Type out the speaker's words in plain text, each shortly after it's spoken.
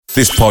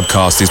This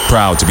podcast is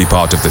proud to be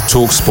part of the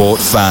TalkSport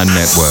Fan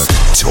Network.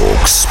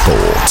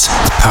 TalkSport.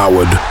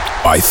 Powered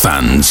by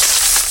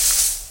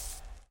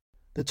fans.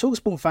 The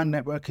TalkSport Fan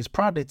Network is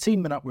proudly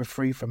teaming up with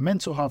Free for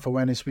Mental Health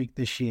Awareness Week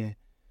this year.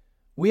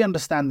 We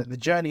understand that the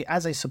journey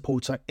as a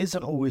supporter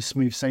isn't always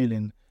smooth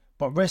sailing,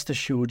 but rest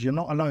assured you're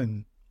not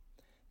alone.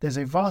 There's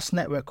a vast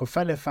network of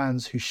fellow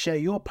fans who share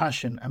your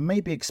passion and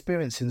may be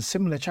experiencing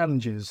similar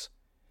challenges.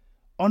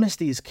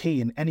 Honesty is key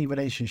in any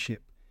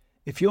relationship.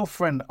 If your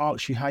friend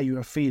asks you how you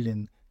are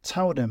feeling,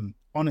 tell them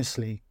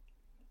honestly.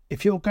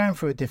 If you're going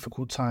through a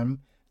difficult time,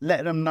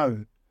 let them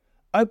know.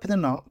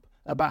 Opening up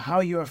about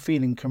how you are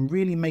feeling can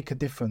really make a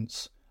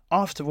difference.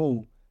 After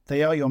all,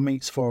 they are your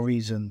mates for a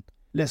reason.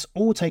 Let's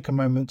all take a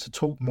moment to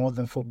talk more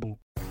than football.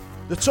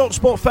 The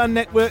TalkSport Fan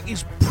Network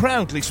is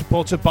proudly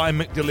supported by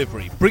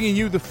McDelivery, bringing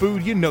you the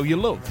food you know you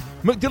love.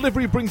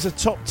 McDelivery brings a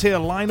top-tier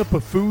lineup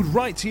of food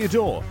right to your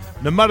door.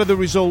 No matter the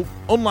result,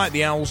 unlike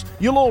the Owls,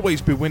 you'll always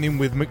be winning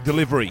with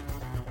McDelivery.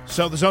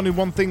 So there's only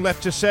one thing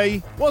left to say,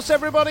 what's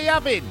everybody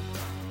having?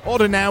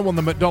 Order now on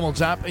the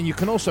McDonald's app, and you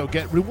can also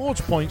get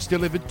rewards points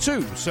delivered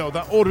too, so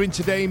that ordering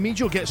today means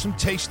you'll get some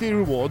tasty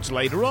rewards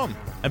later on.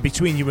 And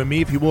between you and me,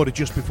 if you order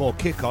just before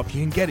kick-off,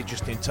 you can get it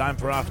just in time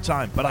for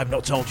half-time, but I've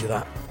not told you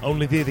that.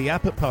 Only via the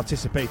app at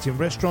participating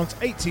restaurants,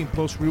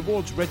 18+,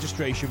 rewards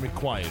registration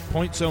required.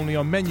 Points only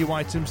on menu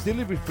items,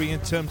 delivery free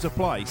and terms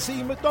apply.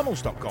 See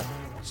mcdonalds.com.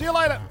 See you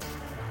later.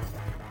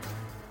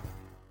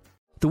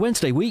 The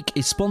Wednesday week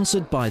is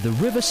sponsored by the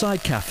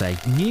Riverside Cafe,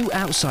 new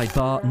outside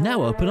bar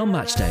now open on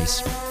match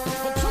days.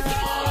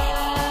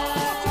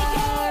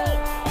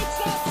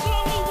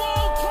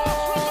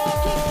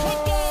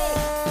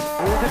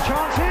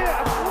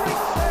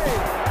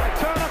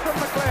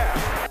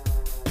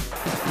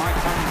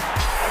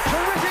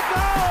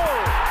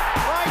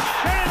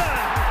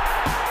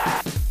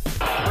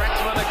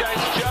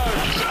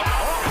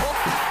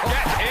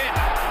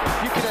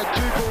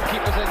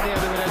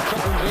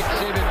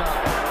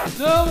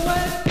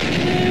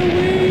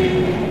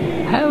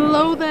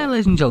 Hello there,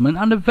 ladies and gentlemen,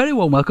 and a very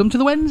warm welcome to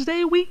the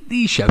Wednesday week,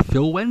 the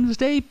Sheffield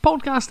Wednesday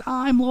podcast.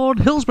 I'm Lord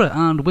Hillsborough,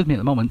 and with me at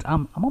the moment,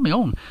 I'm on my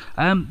own.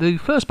 The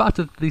first part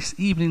of this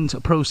evening's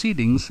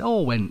proceedings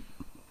all went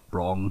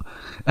wrong,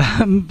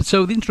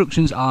 so the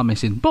instructions are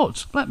missing.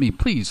 But let me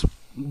please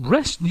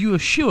rest you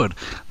assured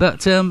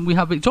that we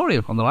have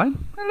Victoria on the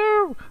line.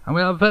 Hello. And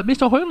we have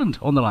Mr. Hoyland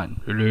on the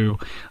line. Hello.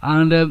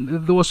 And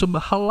there was some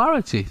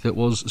hilarity that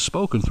was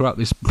spoken throughout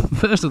this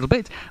first little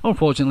bit.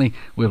 Unfortunately,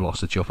 we've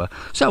lost the chuffer.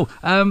 So,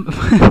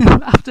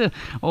 after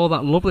all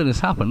that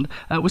loveliness happened,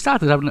 we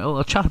started having a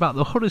little chat about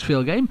the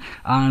Huddersfield game,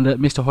 and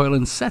Mr.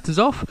 Hoyland set us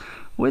off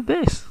with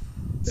this.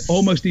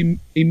 Almost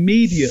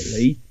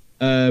immediately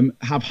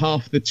have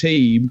half the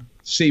team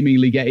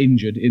seemingly get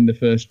injured in the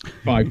first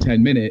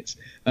 5-10 minutes.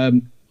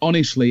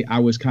 Honestly, I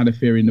was kind of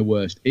fearing the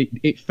worst.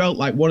 It felt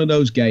like one of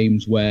those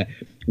games where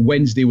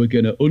Wednesday were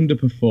going to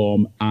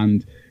underperform,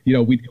 and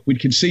we'd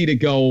concede a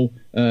goal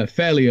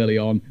fairly early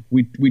on.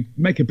 We'd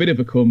make a bit of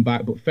a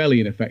comeback, but fairly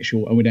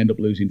ineffectual, and we'd end up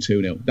losing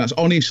 2-0. That's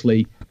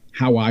honestly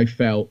how I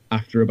felt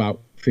after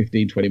about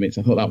 15-20 minutes.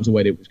 I thought that was the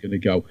way it was going to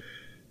go.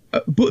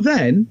 But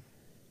then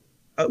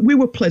we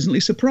were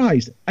pleasantly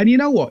surprised. And you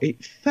know what?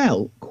 It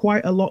felt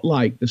quite a lot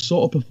like the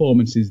sort of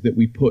performances that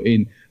we put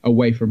in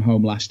away from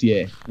home last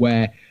year,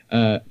 where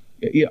a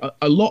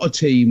lot of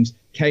teams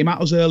came at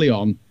us early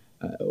on.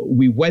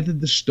 We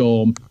weathered the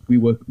storm. We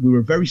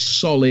were very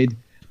solid,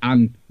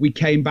 and we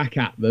came back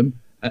at them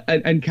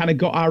and kind of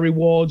got our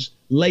rewards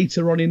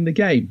later on in the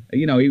game.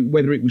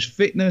 Whether it was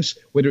fitness,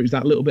 whether it was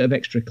that little bit of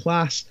extra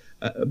class,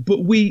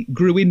 but we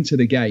grew into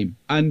the game.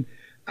 And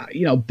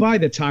by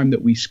the time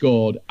that we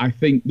scored, I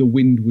think the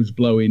wind was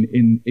blowing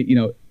in,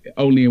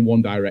 only in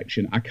one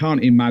direction. I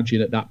can't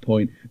imagine at that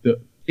point that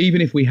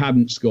even if we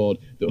hadn't scored,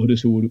 that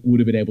Huddersfield would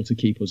have been able to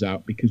keep us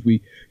out, because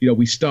we'd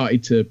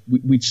started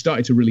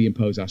to really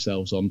impose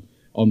ourselves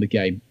on the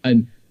game.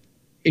 And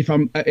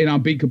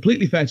I'm being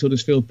completely fair to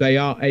Huddersfield, they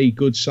are a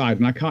good side,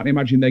 and I can't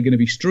imagine they're going to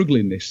be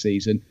struggling this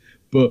season.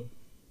 But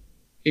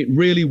it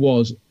really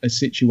was a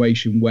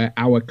situation where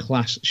our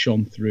class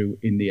shone through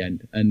in the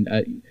end. And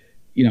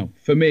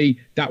for me,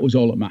 that was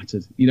all that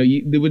mattered.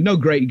 There were no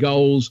great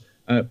goals.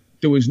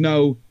 There was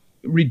no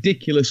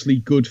ridiculously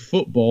good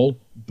football,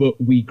 but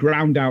we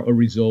ground out a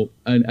result,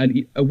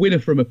 and a winner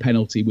from a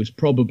penalty was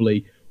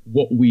probably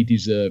what we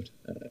deserved.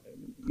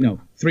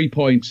 3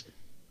 points,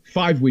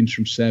 5 wins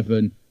from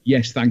 7.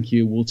 Yes, thank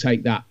you. We'll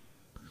take that,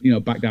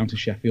 back down to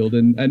Sheffield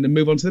and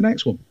move on to the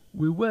next one.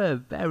 We were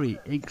very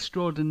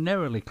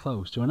extraordinarily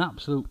close to an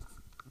absolute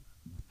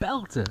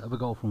belter of a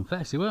goal from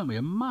Fessy, weren't we?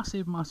 A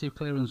massive, massive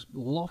clearance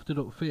lofted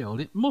upfield.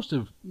 It must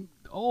have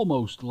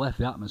almost left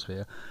the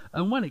atmosphere.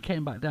 And when it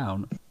came back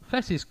down,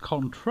 Fessy's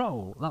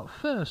control, that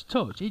first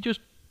touch, he just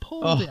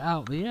pulled it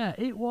out the air.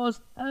 It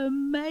was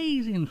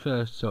amazing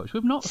first touch.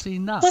 We've not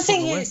seen that from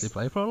the Wesley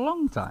play for a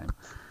long time.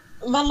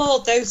 My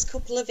lord, those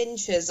couple of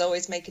inches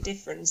always make a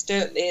difference,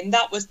 don't they? And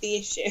that was the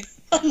issue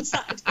on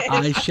Saturday.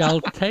 I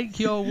shall take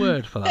your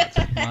word for that,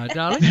 my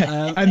darling.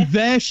 And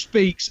there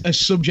speaks a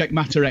subject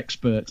matter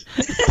expert.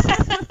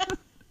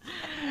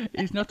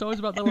 It's not always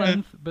about the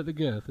length, but the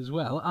girth as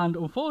well. And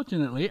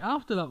unfortunately,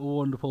 after that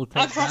wonderful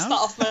I'll cross takedown, that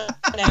off my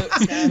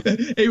notes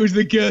now. It was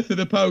the girth of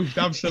the post,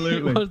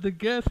 absolutely. it was the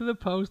girth of the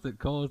post that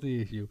caused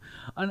the issue.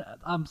 And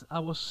I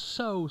was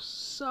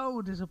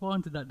so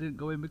disappointed that didn't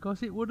go in,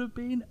 because it would have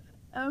been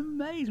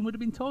amazing. We'd have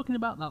been talking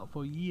about that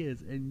for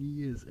years and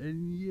years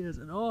and years,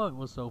 and it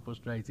was so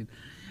frustrating.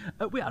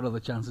 We had other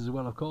chances as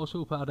well, of course.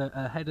 Hoop had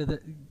a header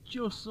that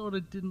just sort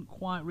of didn't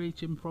quite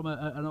reach him from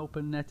an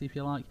open net, if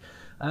you like.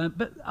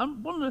 But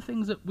one of the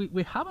things that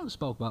we haven't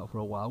spoke about for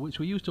a while, which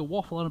we used to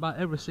waffle on about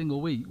every single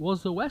week,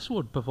 was the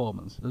Westwood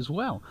performance as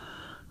well.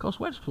 Of course,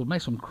 Westwood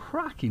made some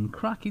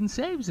cracking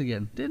saves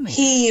again, didn't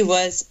he? He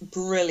was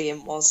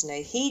brilliant, wasn't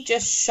he? He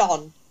just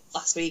shone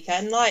last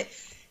weekend. Like,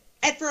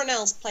 everyone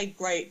else played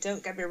great,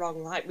 don't get me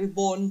wrong, like we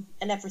won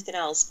and everything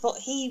else, but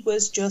he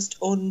was just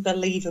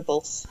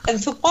unbelievable.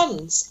 And for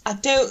once, I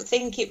don't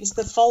think it was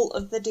the fault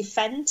of the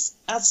defence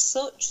as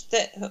such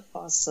that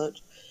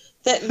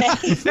made...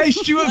 Hey,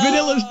 Stuart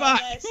Vanilla's back!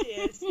 There she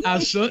is.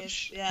 As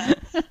such. Yeah.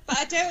 But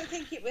I don't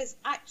think it was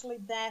actually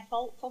their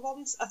fault for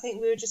once. I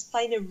think we were just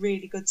playing a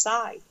really good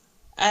side.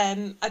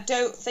 I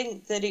don't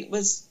think that it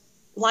was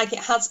like it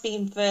has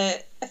been for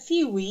a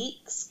few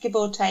weeks, give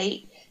or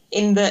take,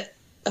 in that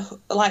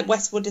like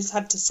Westwood has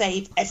had to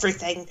save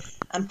everything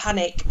and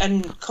panic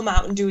and come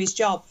out and do his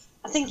job.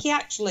 I think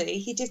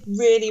he did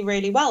really,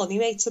 really well, and he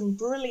made some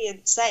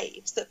brilliant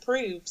saves that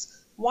proves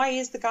why he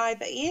is the guy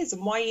that he is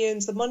and why he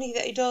earns the money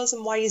that he does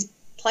and why he's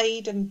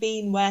played and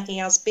been where he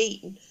has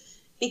been.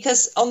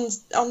 Because on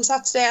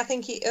Saturday, I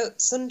think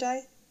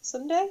Sunday?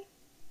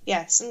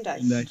 Yeah, Sunday.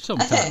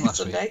 Sometime last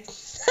Sunday.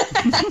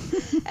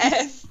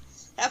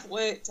 I've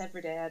worked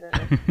every day, I don't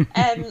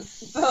know.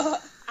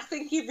 But I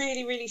think he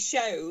really, really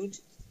showed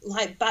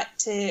like back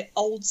to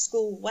old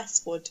school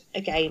Westwood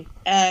again,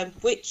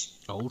 which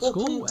we'll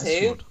come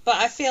to. But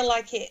I feel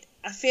like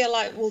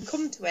we'll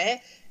come to it.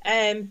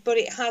 But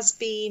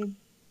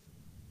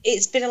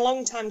it's been a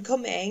long time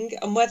coming,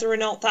 and whether or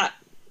not that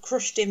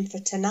crushed him for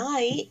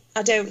tonight,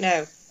 I don't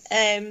know.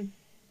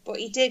 But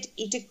he did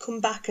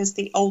come back as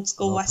the old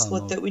school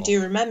Westwood that we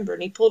do remember,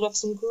 and he pulled off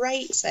some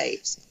great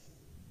saves.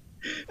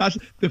 That's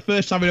the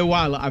first time in a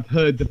while that I've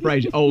heard the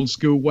phrase "old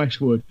school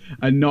Westwood"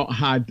 and not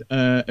had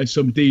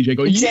some DJ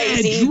going,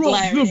 Jay-Z "Yeah,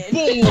 drop the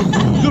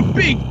ball, the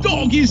big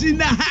dog is in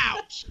the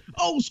house,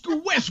 old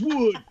school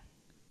Westwood."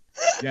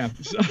 Yeah,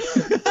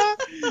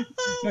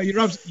 no, you're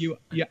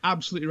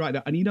absolutely right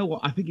there. And you know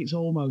what? I think it's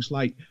almost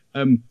like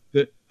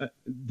the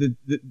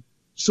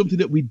something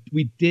that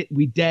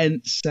we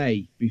daren't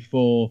say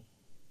before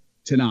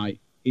tonight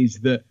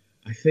is that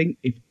I think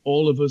if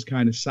all of us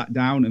kind of sat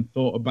down and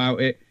thought about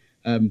it.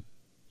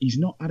 He's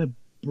not had a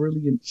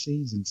brilliant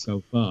season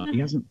so far. He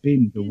hasn't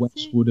been the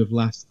Westwood of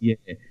last year.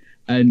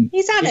 And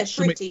he's had a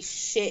pretty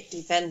shit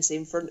defence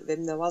in front of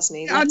him, though, hasn't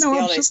he? Let's be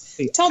honest.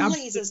 Tom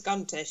Lees has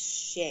gone to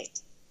shit.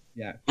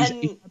 Yeah,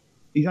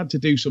 he's had to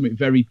do something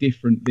very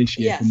different this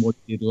year from what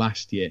he did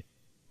last year.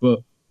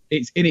 But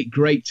it's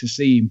great to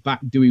see him back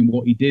doing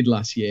what he did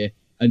last year.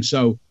 And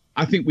so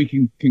I think we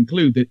can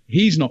conclude that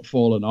he's not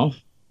fallen off.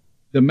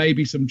 There may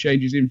be some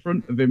changes in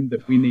front of him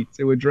that we need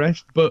to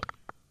address, but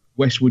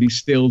Westwood is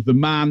still the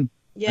man,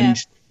 and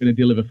he's going to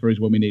deliver for us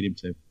when we need him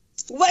to.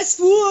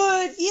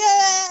 Westwood,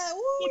 yeah!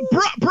 Woo!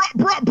 Brah,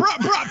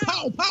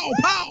 pow, pow,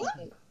 pow!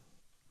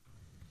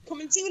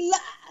 Coming to you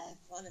live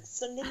on a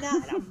Sunday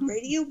night on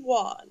Radio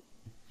 1.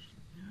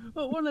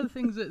 Well, one of the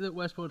things that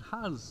Westwood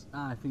has,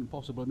 I think,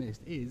 possibly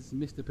missed is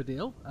Mr.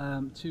 Padil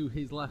to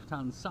his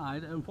left-hand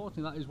side.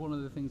 Unfortunately, that is one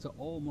of the things that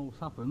almost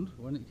happened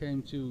when it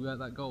came to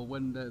that goal,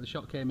 when the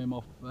shot came in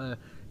off,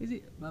 is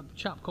it a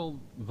chap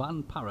called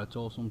Van Parrott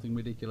or something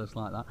ridiculous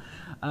like that?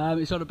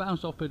 It sort of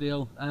bounced off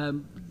Padil.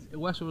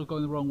 Westwood was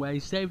going the wrong way,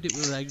 saved it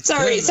with legs.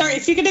 Sorry,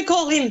 if you're going to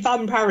call him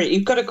Van Parrott,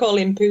 you've got to call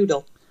him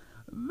Poodle.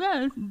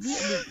 Well,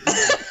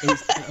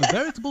 it's a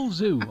veritable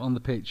zoo on the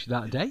pitch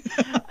that day.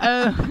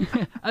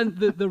 And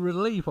the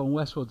relief on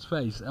Westwood's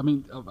face, I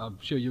mean, I'm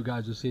sure you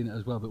guys have seen it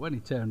as well, but when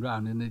he turned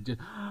around and it just...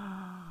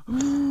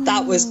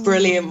 That was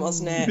brilliant,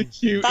 wasn't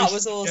it? That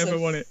was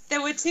awesome. It.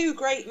 There were two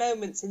great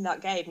moments in that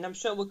game, and I'm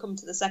sure we'll come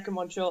to the second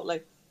one shortly.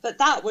 But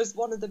that was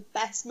one of the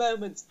best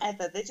moments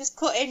ever. They just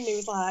cut in and he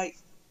was like,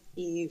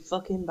 "You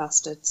fucking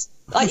bastards."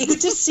 Like, you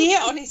could just see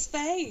it on his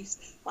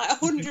face. Like,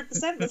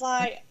 100% was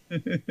like,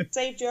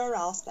 "Saved your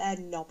ass there,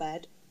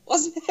 knobhead."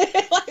 Wasn't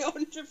it? Like,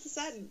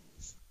 100%.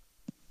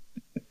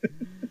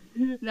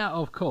 Now,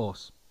 of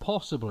course,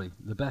 possibly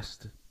the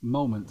best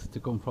moment to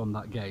come from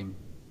that game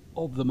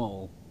of them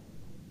all,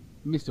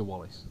 Mr.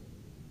 Wallace.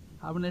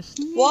 Having a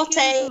sneaky What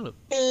a look.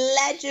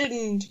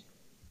 legend.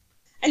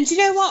 And do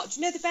you know what? Do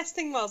you know the best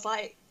thing was,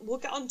 like, we'll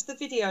get onto the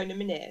video in a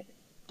minute,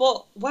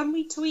 but when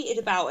we tweeted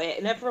about it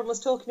and everyone was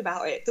talking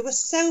about it, there were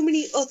so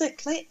many other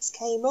clips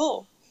came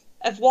up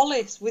of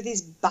Wallace with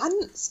his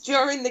bants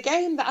during the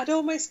game that I'd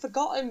almost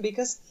forgotten,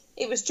 because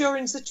it was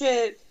during such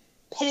a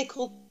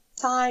pinnacle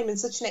time and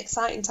such an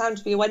exciting time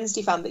to be a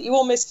Wednesday fan that you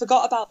almost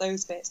forgot about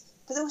those bits.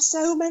 But there were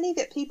so many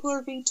that people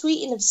were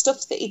retweeting of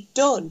stuff that he'd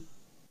done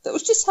that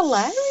was just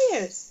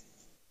hilarious.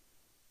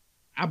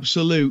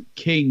 absolute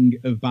king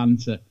of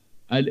banter.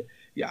 And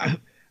yeah,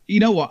 you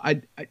know what?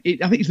 I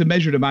think it's the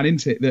measure of a man,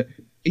 isn't it? That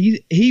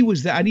he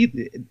was there.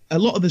 And a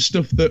lot of the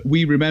stuff that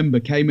we remember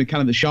came at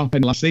kind of the sharp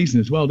end last season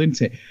as well,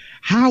 didn't it?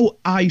 How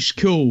ice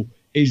cool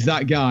is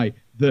that guy?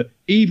 That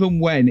even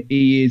when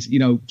he is,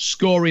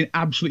 scoring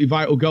absolutely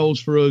vital goals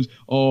for us,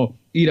 or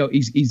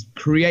he's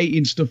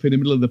creating stuff in the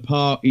middle of the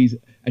park, he's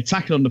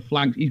attacking on the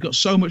flank, he's got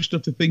so much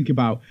stuff to think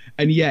about,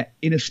 and yet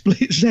in a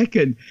split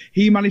second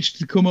he managed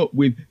to come up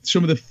with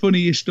some of the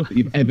funniest stuff that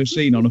you've ever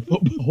seen on a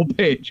football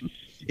pitch.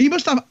 He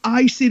must have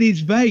ice in his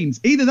veins.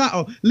 Either that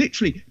or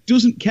literally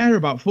doesn't care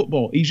about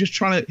football. He's just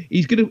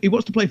he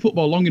wants to play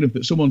football long enough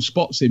that someone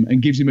spots him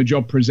and gives him a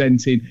job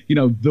presenting,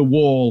 The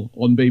Wall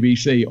on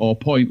BBC or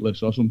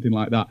Pointless or something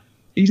like that.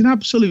 He's an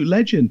absolute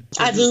legend.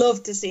 I'd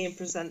love to see him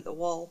present The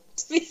Wall,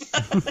 to be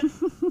fair.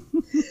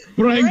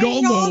 Bring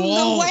on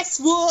the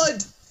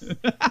Westwood!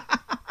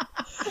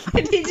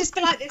 And he'd just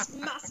be like this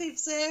massive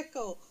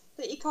circle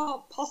that you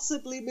can't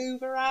possibly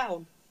move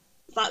around.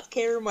 That's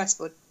Kieran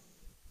Westwood.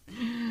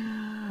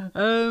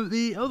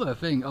 The other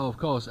thing, of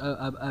course,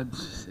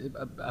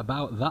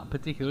 about that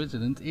particular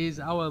incident is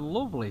our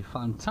lovely,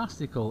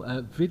 fantastical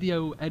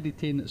video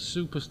editing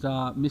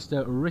superstar,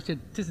 Mr. Richard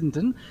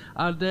Tissington,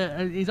 and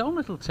his own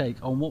little take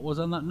on what was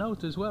on that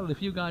note as well.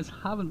 If you guys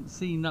haven't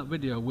seen that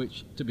video,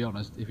 which, to be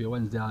honest, if you're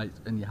Wednesday night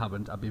and you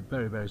haven't, I'd be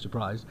very, very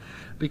surprised,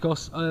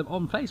 because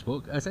on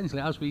Facebook,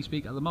 essentially, as we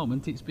speak at the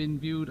moment, it's been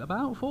viewed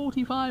about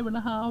 4.5 and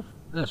a half.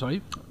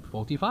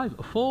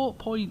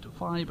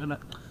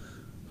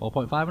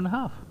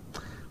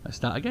 Let's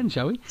start again,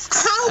 shall we?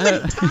 How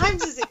many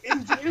times has it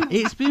been viewed?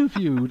 It's been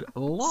viewed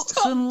lots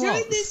and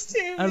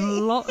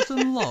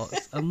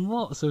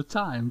lots of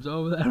times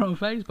over there on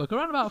Facebook,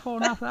 around about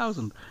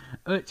 4,500,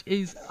 which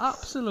is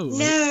absolutely...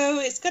 No,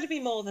 it's got to be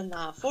more than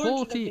that.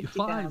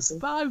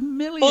 45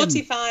 million.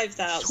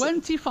 45,000.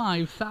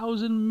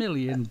 25,000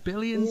 million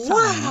billion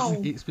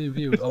times it's been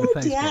viewed on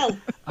Facebook. Hell.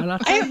 And I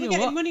hope we're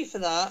getting money for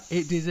that.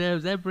 It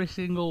deserves every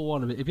single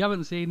one of it. If you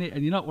haven't seen it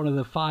and you're not one of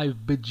the 5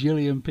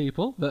 bajillion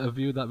people that have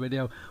viewed that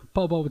video,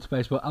 pop over to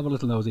Facebook, have a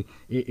little nosy.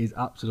 It is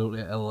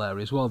absolutely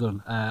hilarious. Well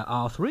done,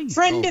 R3.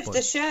 Friend of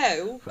the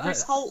show,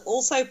 Chris Holt,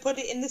 also put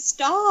it in the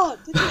start,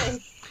 didn't he?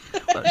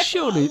 But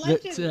surely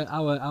that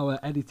our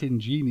editing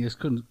genius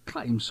couldn't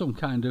claim some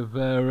kind of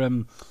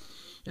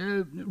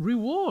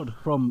reward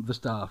from the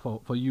star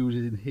for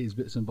using his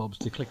bits and bobs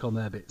to click on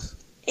their bits.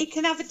 He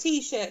can have a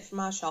T-shirt from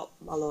our shop,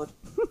 my lord.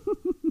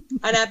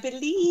 And I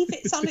believe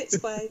it's on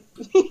its way.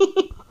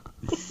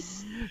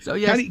 So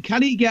yes.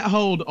 Can he get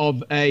hold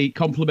of a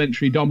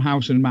complimentary Dom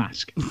Howson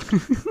mask?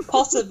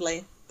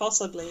 Possibly,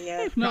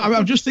 yeah. If not,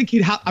 I'm just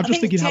thinking. I'm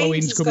just thinking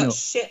Halloween's coming up.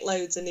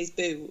 Shitloads in his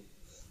boot.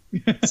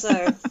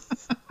 So.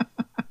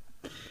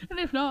 And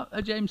if not,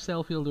 a James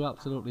Selfie will do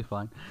absolutely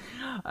fine.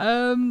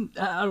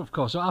 Of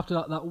course, so after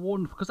that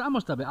one, because I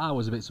must admit, I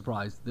was a bit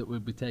surprised that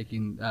we'd be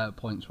taking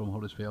points from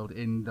Huddersfield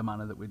in the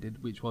manner that we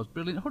did, which was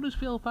brilliant.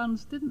 Huddersfield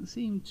fans didn't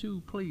seem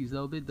too pleased,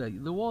 though, did they?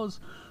 There was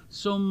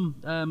some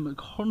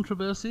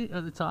controversy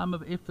at the time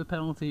of if the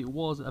penalty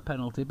was a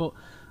penalty, but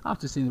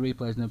after seeing the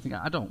replays and everything,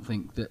 I don't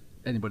think that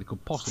anybody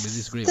could possibly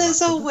disagree with that.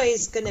 There's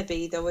always going to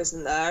be, though,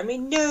 isn't there? I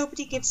mean,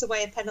 nobody gives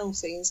away a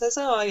penalty and says,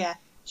 oh, yeah.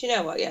 Do you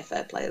know what? Yeah,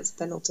 fair play, it's a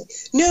penalty.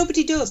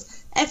 Nobody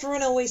does.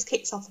 Everyone always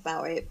kicks off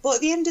about it. But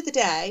at the end of the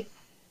day,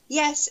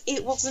 yes,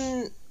 it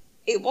wasn't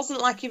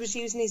like he was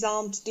using his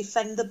arm to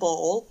defend the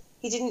ball.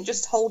 He didn't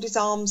just hold his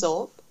arms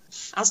up,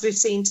 as we've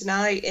seen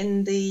tonight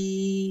in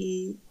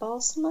the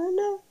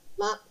Barcelona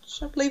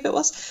match, I believe it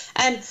was.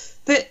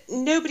 But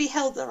nobody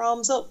held their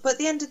arms up. But at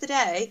the end of the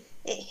day,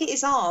 it hit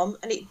his arm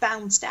and it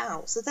bounced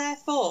out. So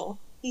therefore,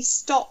 he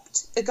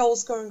stopped a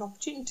goal-scoring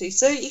opportunity.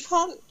 So you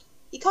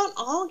can't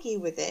argue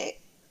with it.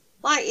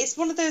 Like, it's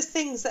one of those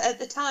things that at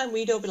the time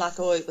we'd all be like,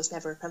 oh, it was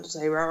never a penalty.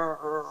 It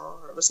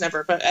was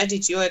never a penalty. Eddie,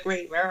 do you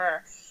agree?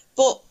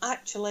 But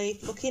actually,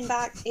 looking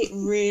back, it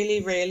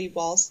really, really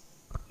was.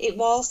 It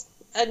was.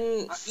 And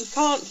you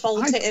can't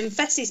fault it. And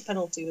Fessie's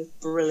penalty was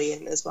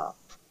brilliant as well.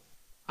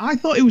 I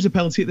thought it was a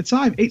penalty at the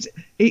time.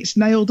 It's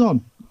nailed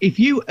on. If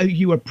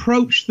you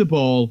approach the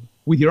ball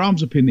with your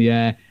arms up in the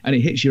air and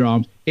it hits your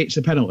arms, it's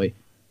a penalty.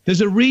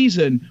 There's a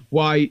reason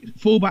why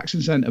fullbacks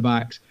and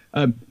centre-backs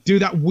do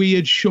that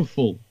weird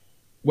shuffle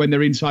when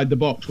they're inside the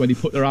box, when they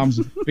put their arms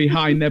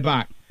behind their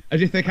back,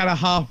 as if they're kind of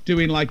half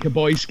doing like a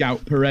Boy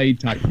Scout parade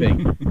type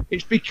thing.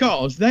 It's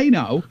because they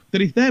know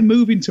that if they're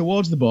moving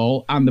towards the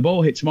ball and the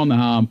ball hits them on the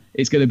arm,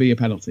 it's going to be a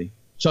penalty.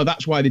 So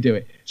that's why they do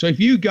it. So if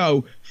you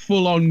go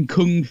full-on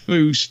kung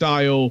fu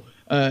style,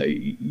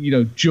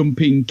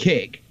 jumping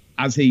kick,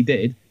 as he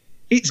did,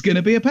 it's going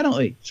to be a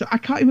penalty. So I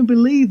can't even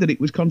believe that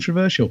it was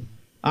controversial.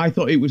 I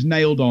thought it was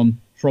nailed on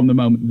from the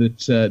moment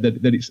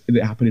that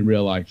it happened in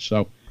real life.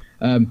 So,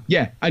 and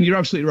you're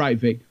absolutely right,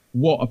 Vic.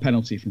 What a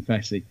penalty from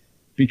Fessy.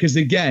 Because,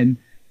 again,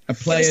 a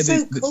player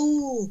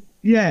cool.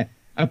 Yeah,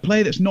 a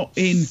player that's not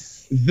in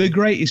the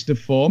greatest of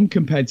form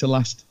compared to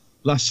last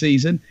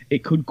season. He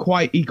could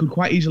quite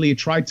easily have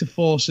tried to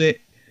force it,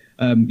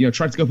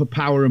 tried to go for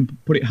power and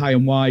put it high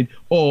and wide,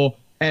 or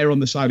err on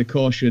the side of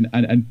caution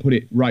and put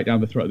it right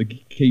down the throat of the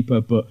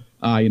keeper. But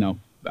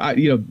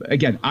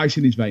again, ice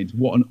in his veins.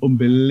 What an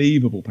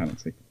unbelievable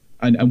penalty,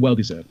 and well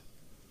deserved.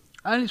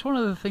 And it's one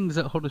of the things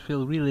that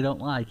Huddersfield really don't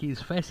like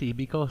is Fessy,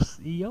 because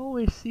he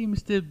always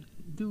seems to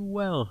do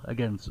well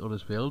against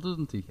Huddersfield,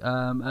 doesn't he?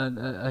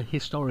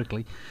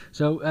 Historically.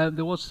 So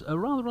there was a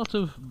rather lot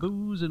of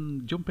boos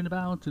and jumping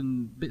about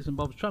and bits and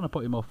bobs trying to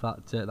put him off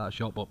that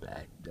shot, but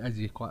as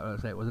you quite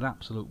rightly say, it was an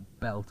absolute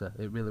belter.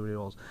 It really, really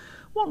was.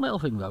 One little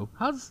thing though,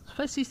 has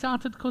Fessy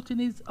started cutting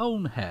his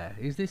own hair?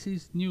 Is this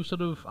his new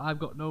sort of I've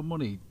got no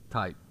money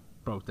type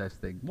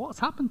protest thing? What's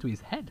happened to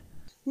his head?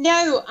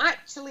 No,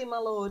 actually, my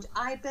lord,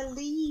 I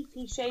believe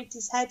he shaved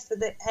his head for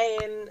the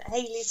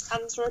Hayley's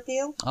cancer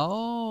appeal.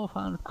 Oh,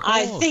 fine.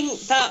 I think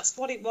that's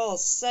what it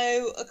was.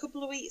 So a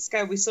couple of weeks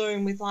ago, we saw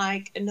him with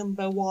like a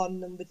number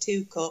 1, number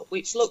 2 cut,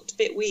 which looked a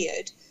bit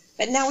weird.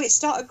 But now it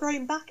started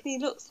growing back, and he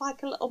looks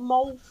like a little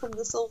mole from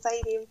the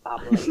Sylvanian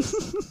family.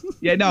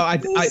 Yeah, no, I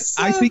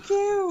think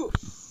cute.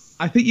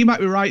 I think you might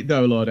be right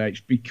though, Lord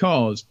H,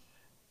 because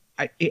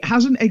it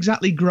hasn't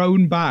exactly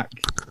grown back,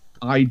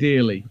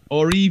 ideally,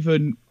 or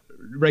even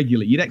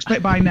regularly. You'd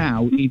expect by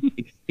now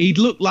he'd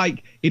look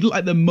like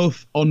the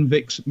muff on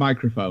Vic's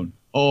microphone,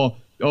 or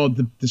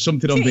the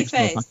something on Vic's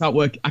muff.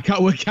 I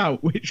can't work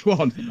out which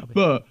one,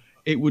 but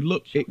it would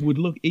look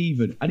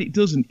even, and it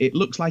doesn't. It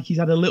looks like he's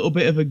had a little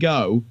bit of a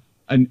go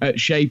and at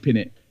shaping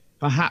it,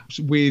 perhaps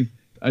with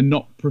a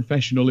not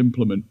professional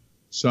implement.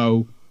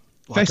 So,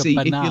 like Fessy,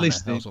 if you're or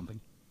listening, something.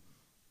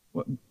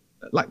 what,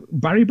 like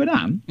Barry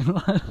Banan? No,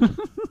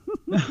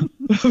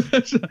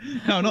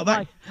 not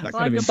that. That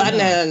kind of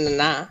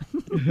banana.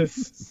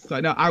 So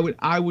no,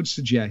 I would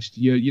suggest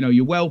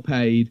you're well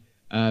paid.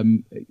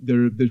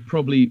 There's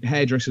probably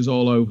hairdressers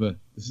all over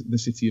the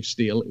city of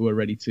Steel who are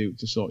ready to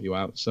sort you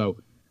out. So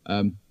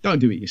don't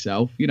do it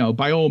yourself.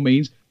 By all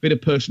means, bit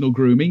of personal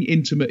grooming,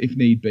 intimate if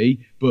need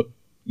be, but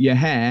your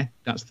hair,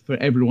 that's for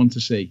everyone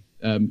to see.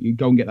 You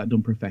go and get that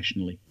done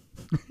professionally.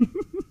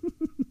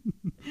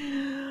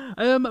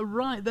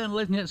 Right then,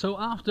 ladies and gentlemen, so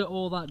after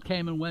all that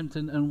came and went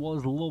and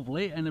was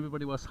lovely and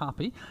everybody was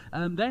happy,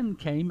 then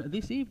came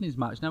this evening's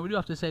match. Now, we do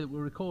have to say that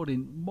we're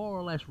recording more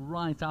or less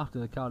right after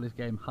the Cardiff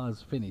game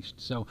has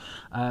finished, so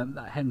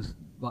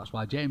that's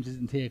why James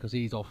isn't here, because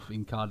he's off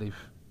in Cardiff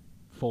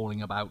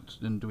falling about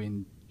and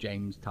doing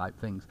James-type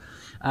things.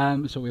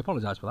 So we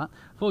apologise for that.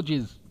 Fudge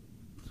is,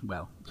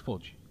 well, it's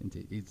Fudge, isn't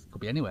it? It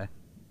could be anywhere.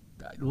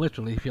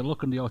 Literally, if you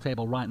look under your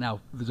table right now,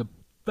 there's a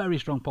very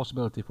strong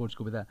possibility Fudge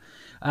could be there.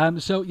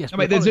 So yes,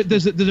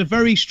 there's a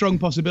very strong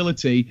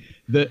possibility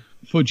that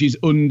Fudge is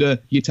under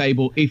your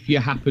table if you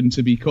happen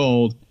to be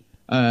called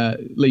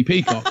Lee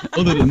Peacock.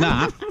 Other than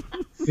that,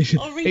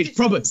 it's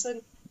probably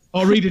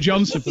or Reader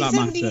Johnson for that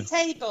matter. If he's under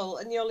your table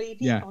and your Lee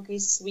Peacock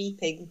is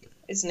sweeping,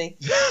 isn't he?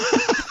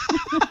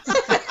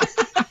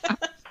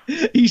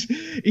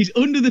 He's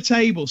under the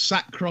table,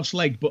 sat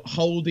cross-legged, but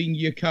holding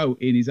your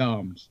coat in his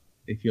arms.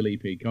 If you're Lee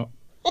Peacock.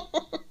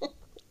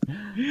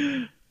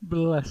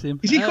 Bless him.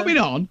 Is he coming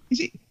on?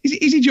 Is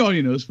he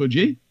joining us,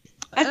 Fudgy?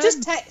 I've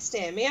just texted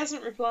him. He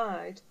hasn't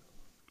replied.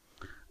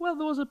 Well,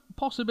 there was a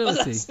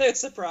possibility that's no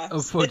surprise.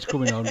 of Fudge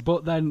coming on,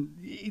 but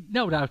then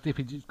no doubt if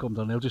he just comes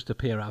on, he'll just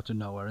appear out of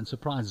nowhere and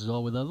surprise us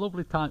all with a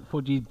lovely type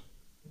Fudgy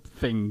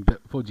thing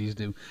that Fudgies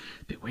do.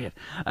 A bit weird.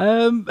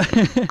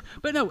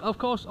 But no, of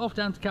course, off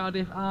down to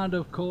Cardiff, and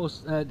of course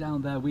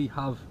down there we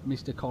have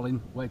Mr.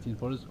 Colin waiting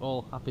for us,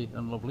 all happy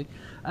and lovely.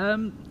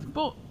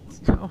 But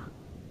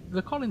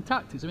the Colin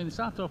tactics, I mean, they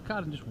started off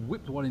Cardiff and just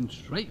whipped one in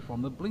straight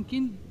from the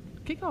blinking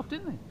kick-off,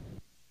 didn't they?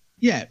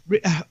 Yeah,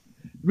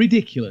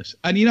 ridiculous.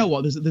 And you know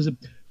what? There's a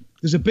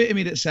bit of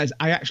me that says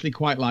I actually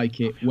quite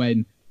like it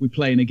when we're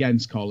playing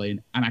against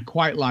Colin, and I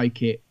quite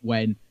like it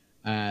when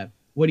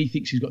he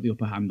thinks he's got the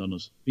upper hand on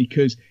us,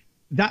 because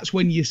that's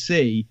when you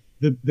see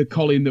the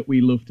Colin that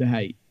we love to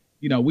hate.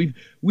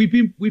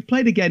 We've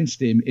played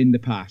against him in the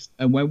past,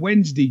 and when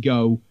Wednesday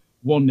go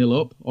 1-0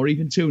 up or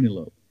even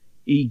 2-0 up,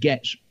 he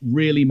gets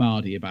really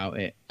mardy about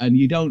it, and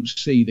you don't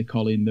see the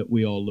Colin that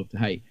we all love to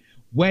hate.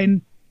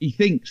 When he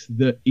thinks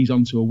that he's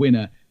onto a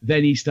winner,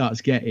 then he starts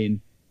getting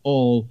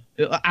all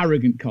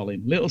arrogant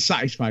Colin, little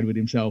satisfied with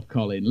himself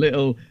Colin,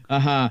 little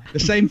the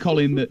same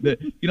Colin that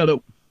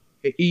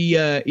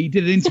he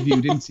did an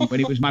interview, didn't he, when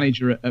he was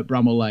manager at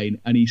Bramall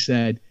Lane, and he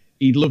said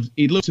he'd love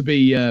to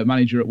be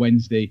manager at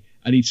Wednesday,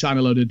 and he'd sign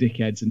a load of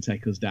dickheads and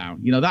take us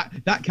down.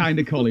 That kind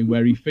of Colin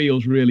where he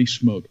feels really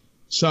smug.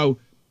 So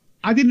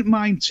I didn't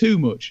mind too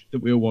much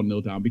that we were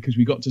 1-0 down, because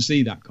we got to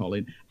see that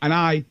Colin, and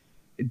I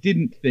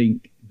didn't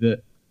think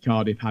that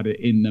Cardiff had it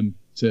in them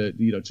to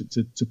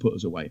put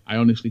us away. I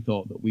honestly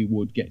thought that we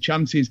would get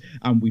chances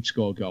and we'd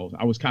score goals.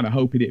 I was kind of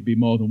hoping it'd be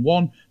more than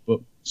one, but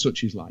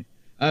such is life.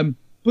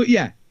 But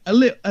yeah, a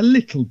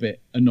little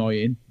bit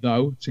annoying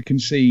though to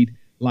concede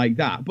like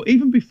that. But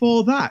even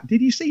before that,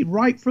 did you see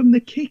right from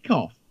the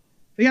kickoff?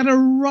 They had a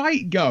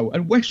right go,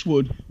 and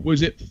Westwood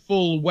was at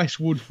full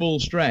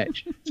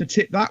stretch to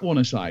tip that one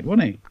aside,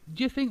 wasn't he?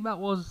 Do you think that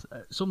was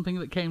something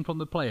that came from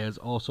the players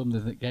or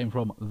something that came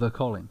from the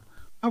Colin?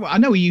 I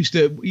know he used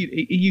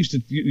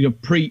to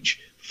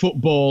preach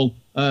football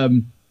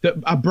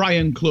that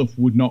Brian Clough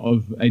would not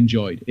have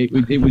enjoyed.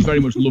 It was very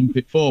much lump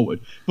it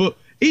forward. But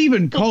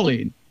even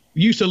Colin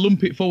used to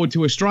lump it forward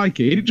to a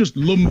striker. He didn't just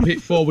lump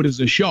it forward as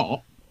a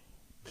shot.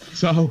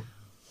 So,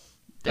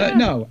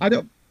 no, I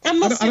don't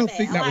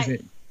think that was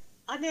it.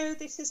 I know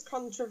this is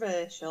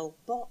controversial,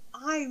 but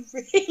I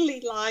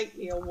really like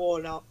Neil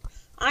Warnock.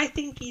 I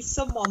think he's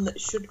someone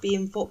that should be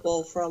in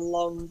football for a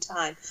long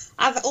time.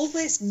 I've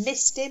always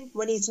missed him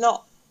when he's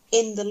not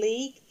in the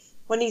league,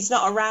 when he's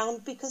not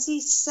around, because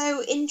he's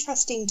so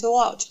interesting to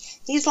watch.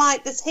 He's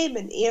like, there's him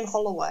and Ian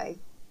Holloway.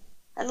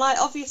 And, like,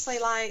 obviously,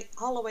 like,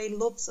 Holloway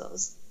loves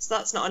us, so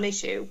that's not an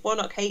issue.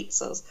 Warnock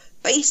hates us.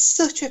 But he's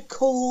such a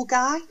cool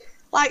guy.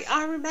 Like,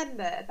 I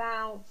remember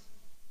about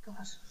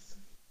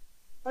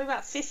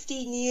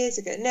 15 years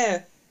ago.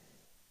 No,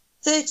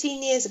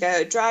 13 years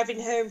ago,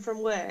 driving home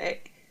from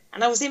work,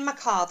 and I was in my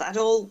car that had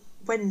all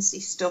Wednesday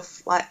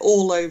stuff, like,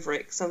 all over it,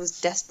 because I was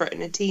desperate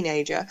and a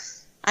teenager.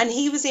 And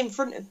he was in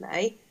front of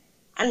me,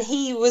 and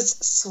he was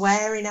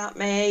swearing at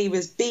me, he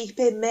was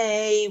beeping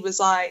me, he was,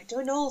 like,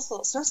 doing all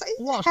sorts. And I was like,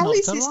 who the hell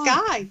is this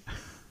guy?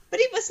 But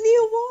it was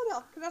Neil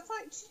Warnock, and I was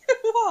like, do you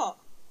know what?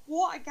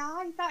 What a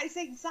guy. That is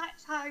the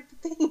exact type of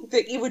thing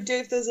that you would do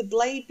if there's a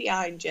blade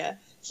behind you. And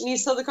you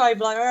saw the guy, you'd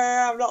be like,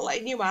 I'm not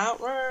letting you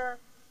out.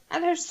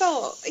 And I just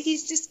thought,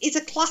 he's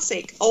a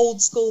classic old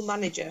school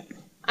manager.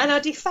 And I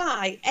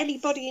defy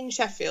anybody in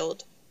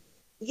Sheffield.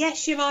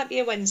 Yes, you might be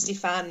a Wednesday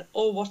fan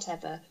or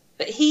whatever,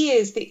 but he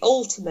is the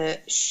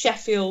ultimate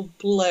Sheffield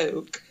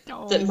bloke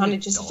that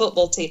manages a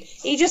football team.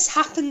 He just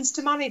happens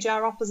to manage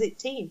our opposite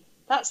team.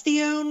 That's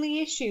the only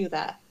issue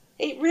there.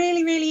 It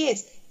really, really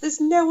is.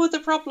 There's no other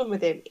problem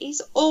with him.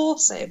 He's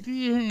awesome.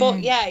 Yeah. But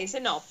yeah, he's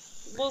enough.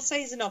 We'll say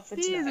he's enough for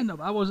tonight. He is enough.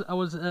 I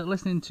was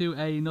listening to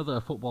another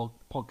football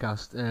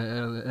podcast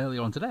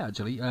earlier on today,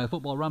 actually.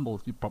 Football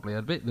Ramble, you've probably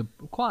heard of it. They're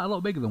quite a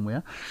lot bigger than we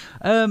are.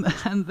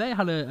 And they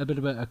had a bit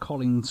of a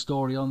Colin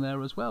story on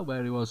there as well,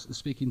 where he was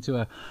speaking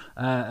to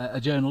a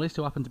journalist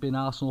who happened to be an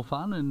Arsenal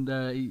fan, and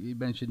he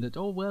mentioned that,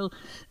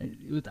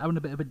 he was having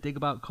a bit of a dig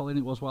about Colin.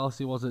 It was whilst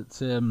he was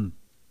at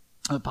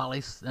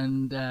Palace,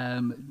 and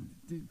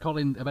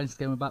Colin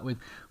eventually came back with,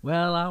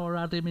 our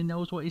Adam, he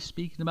knows what he's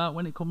speaking about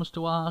when it comes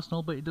to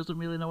Arsenal, but he doesn't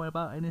really know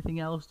about anything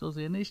else, does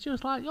he? And it's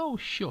just like,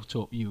 shut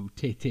up, you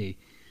titty.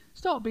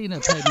 Stop being a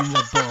pain in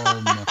the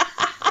bum.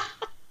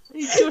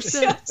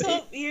 Shut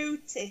up, you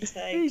titty.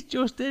 He's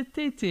just a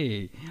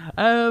titty.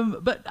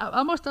 But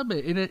I must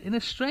admit, in a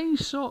strange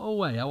sort of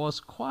way, I was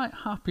quite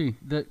happy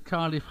that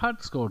Cardiff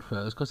had scored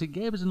first, because it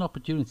gave us an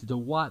opportunity to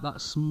wipe that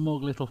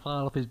smug little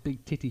file off his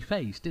big titty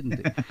face, didn't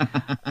it?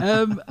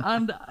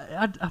 And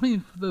I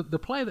mean, the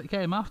play that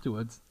came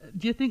afterwards,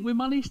 do you think we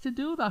managed to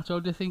do that,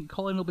 or do you think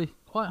Colin will be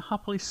quite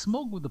happily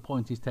smug with the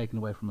point he's taken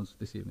away from us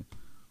this evening?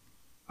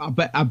 I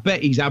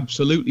bet he's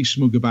absolutely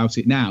smug about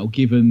it now,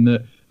 given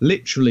that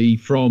literally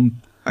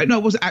from... No,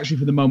 it wasn't actually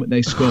from the moment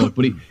they scored,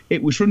 but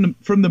it was from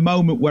the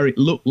moment where it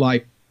looked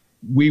like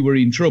we were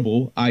in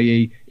trouble,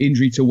 i.e.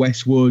 injury to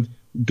Westwood,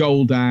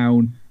 goal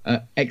down,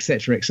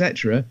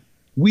 etc.,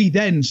 we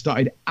then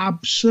started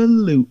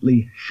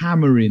absolutely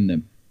hammering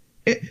them.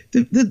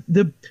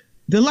 The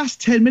last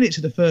 10 minutes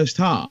of the first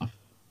half,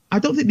 I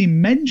don't think they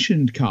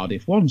mentioned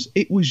Cardiff once.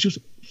 It was just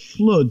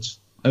floods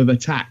of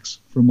attacks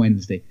from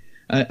Wednesday.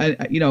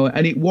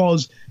 And it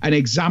was an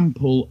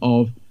example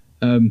of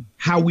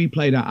how we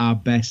played at our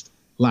best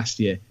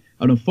last year.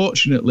 And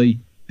unfortunately,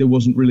 there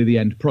wasn't really the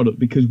end product,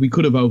 because we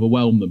could have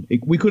overwhelmed them.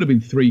 We could have been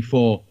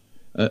 3-4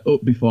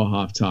 up before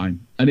half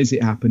time. And as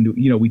it happened,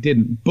 we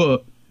didn't.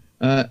 But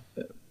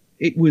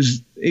it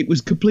was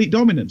complete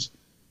dominance.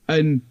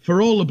 And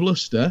for all the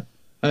bluster,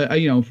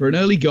 for an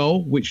early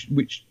goal, which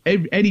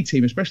any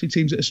team, especially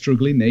teams that are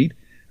struggling, need,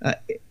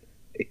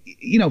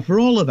 for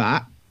all of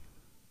that,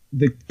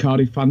 the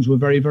Cardiff fans were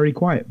very, very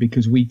quiet,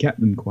 because we kept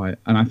them quiet.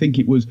 And I think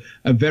it was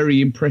a very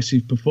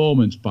impressive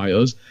performance by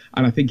us.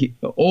 And I think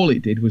all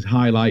it did was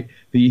highlight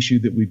the issue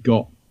that we've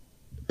got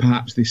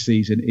perhaps this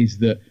season, is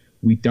that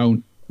we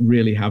don't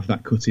really have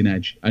that cutting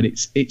edge. And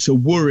it's a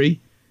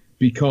worry,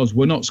 because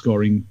we're not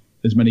scoring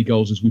as many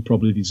goals as we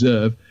probably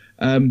deserve.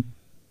 And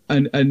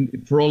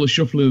for all the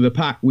shuffling of the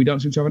pack, we don't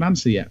seem to have an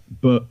answer yet.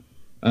 But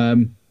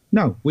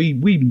no, we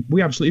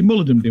absolutely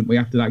mullered them, didn't we,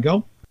 after that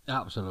goal?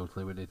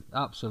 Absolutely, we did.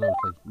 Absolutely.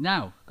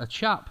 Now, a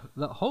chap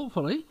that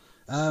hopefully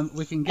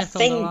we can get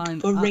on the line. I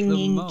think we're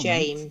ringing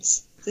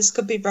James. This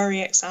could be very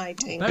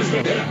exciting.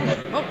 Very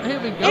good. Oh, here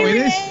we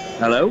go.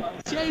 Hello?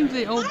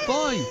 Jamesy, old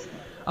boy.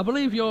 I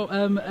believe you're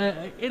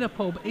in a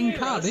pub in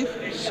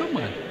Cardiff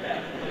somewhere.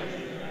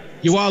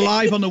 You are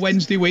live on the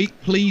Wednesday week.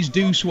 Please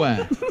do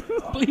swear.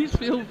 Please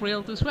feel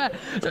free to swear.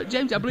 So,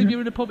 James, I believe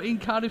you're in a pub in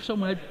Cardiff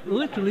somewhere,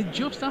 literally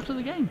just after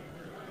the game.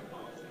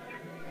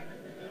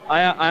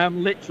 I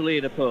am literally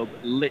in a pub,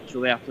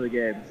 literally after the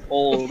game.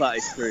 All that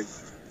is true.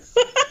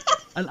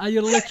 And are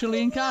you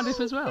literally in Cardiff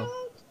as well?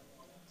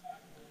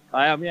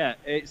 I am, yeah.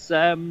 It's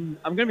I'm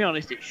going to be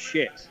honest, it's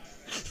shit.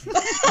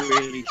 It's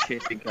really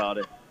shit in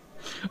Cardiff.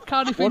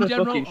 Cardiff what in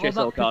general, fucking or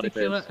that Cardiff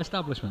particular is.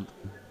 establishment?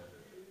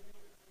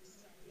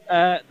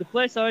 The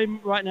place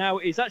I'm right now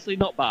is actually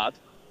not bad.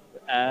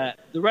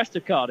 The rest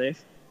of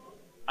Cardiff,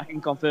 I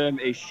can confirm,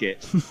 is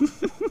shit.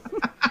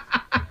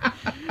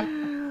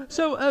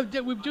 So,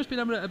 we've just been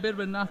having a bit of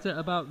a natter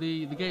about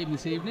the game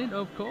this evening.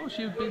 Of course,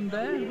 you've been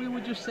there. We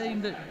were just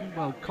saying that,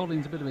 well,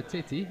 Colin's a bit of a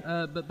titty.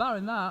 But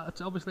barring that,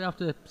 obviously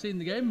after seeing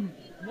the game,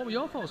 what were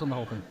your thoughts on the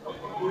whole thing?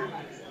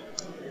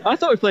 I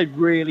thought we played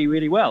really,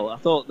 really well. I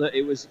thought that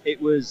it was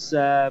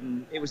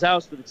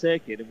ours for the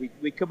taking, and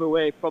we come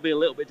away probably a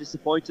little bit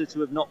disappointed to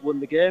have not won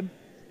the game.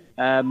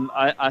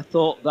 I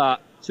thought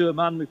that to a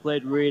man we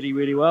played really,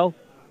 really well.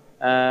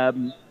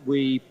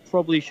 We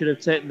probably should have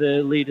taken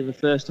the lead in the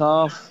first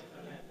half.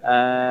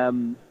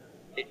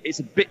 It's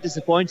a bit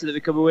disappointing that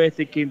we come away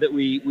thinking that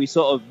we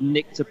sort of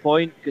nicked a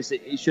point, because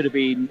it should have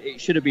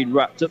been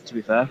wrapped up, to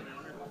be fair.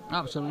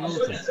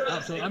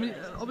 Absolutely. I mean,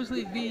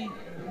 obviously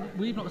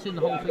we've not seen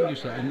the whole thing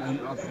just yet, and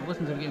I've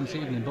listened to the game this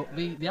evening, but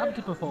the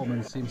Abdi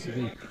performance seems to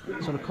be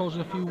sort of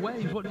causing a few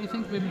waves. What do you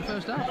think of him in the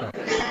first half?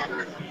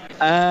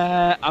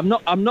 I'm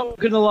not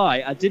gonna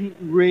lie, I didn't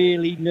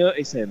really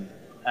notice him.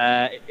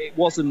 It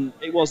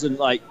wasn't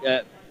like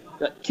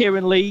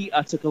Kieran Lee.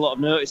 I took a lot of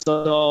notice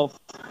of.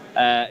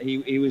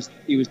 He was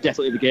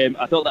definitely in the game.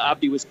 I thought that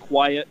Abdi was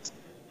quiet.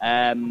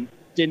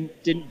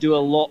 Didn't do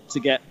a lot to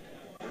get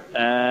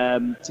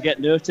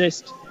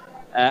noticed.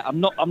 I'm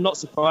not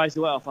surprised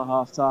he went off at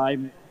half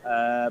time.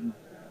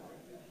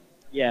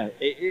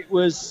 It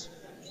was.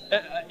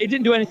 He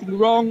didn't do anything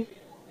wrong.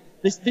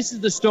 This is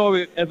the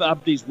story of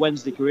Abdi's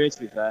Wednesday career, to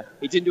be fair.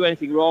 He didn't do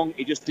anything wrong.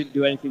 He just didn't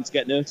do anything to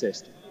get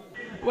noticed.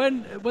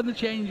 When the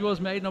change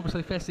was made and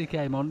obviously Fessy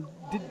came on,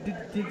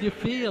 did you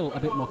feel a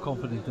bit more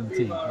confident in the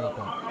team at that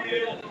point?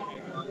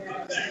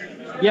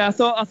 Yeah, I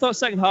thought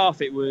second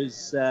half it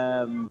was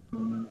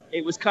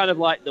kind of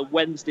like the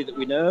Wednesday that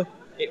we know.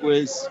 It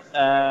was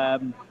I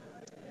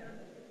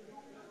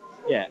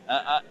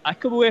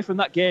come away from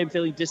that game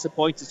feeling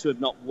disappointed to have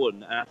not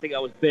won, and I think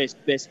that was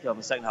basically on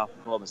the second half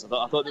performance. I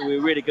thought that we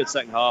were really good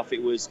second half.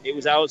 It was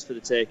ours for the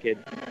taking.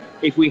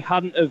 If we'd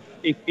have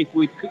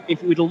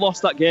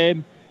lost that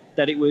game,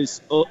 then it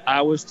was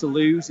ours to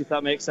lose, if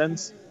that makes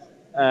sense.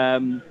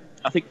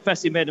 I think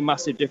Fessy made a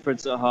massive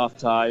difference at half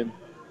time.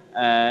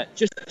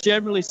 Just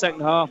generally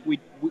second half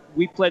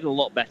we played a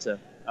lot better.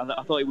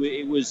 I thought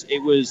it was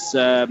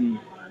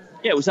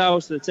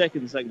ours for the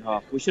taking in the second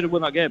half. We should have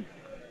won that game.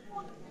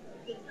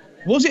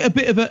 Was it a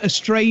bit of a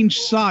strange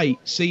sight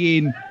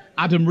seeing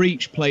Adam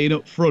Reach playing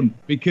up front?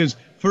 Because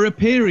for a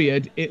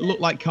period, it looked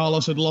like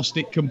Carlos had lost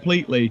it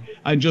completely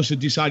and just had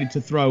decided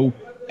to throw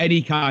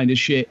any kind of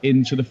shit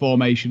into the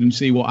formation and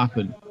see what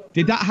happened.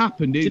 Did that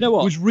happen? Do you know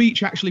what? Was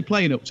Reach actually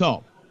playing up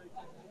top?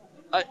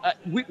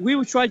 We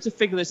were trying to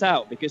figure this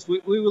out, because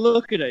we were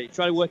looking at it,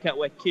 trying to work out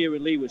where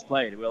Kieran Lee was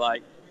playing. We were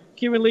like,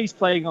 Kieran Lee's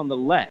playing on the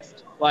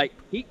left. Like,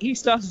 he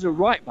started as a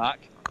right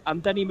back,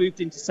 and then he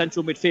moved into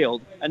central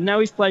midfield, and now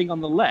he's playing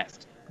on the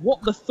left.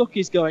 What the fuck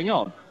is going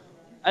on?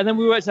 And then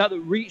we worked out that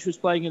Reach was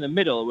playing in the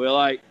middle. We were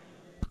like,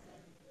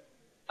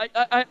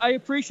 I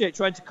appreciate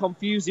trying to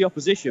confuse the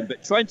opposition,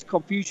 but trying to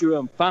confuse your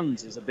own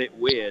fans is a bit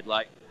weird.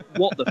 Like,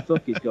 what the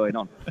fuck is going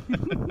on?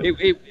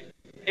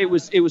 It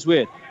was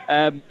weird.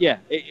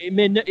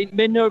 It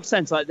made no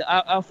sense. Like,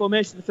 our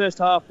formation in the first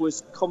half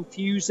was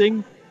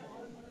confusing.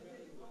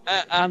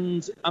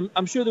 And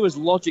I'm sure there was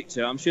logic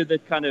to it. I'm sure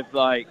they'd kind of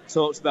like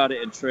talked about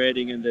it in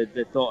training and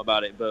they thought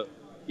about it. But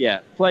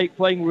yeah,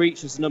 playing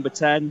Reach as number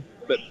 10,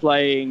 but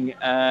playing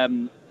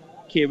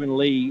Kieran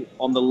Lee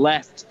on the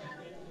left,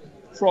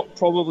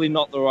 probably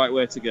not the right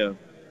way to go.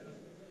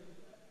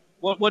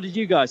 What did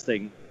you guys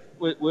think?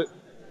 We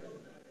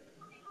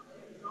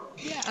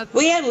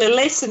only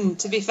listened,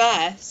 to be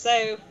fair,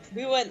 so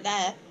we weren't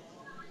there.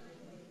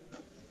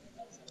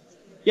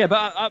 Yeah,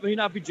 but I mean,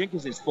 Abby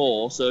Jenkins is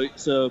 4, so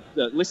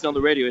listening on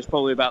the radio is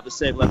probably about the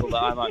same level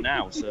that I'm at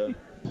now. So,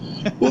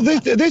 well,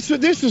 this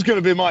was going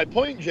to be my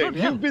point, James.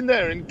 Yeah. You've been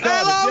there in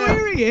Cardiff. Hello, yeah.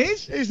 here he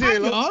is. He's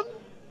Hang here, on.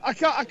 I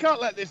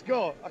can't let this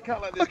go. Look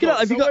at that.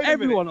 Have you got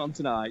everyone on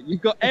tonight? You've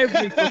got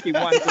every fucking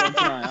wanker on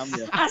tonight, haven't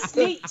you? I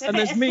sneaked a And bit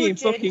there's of me in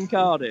fudging. fucking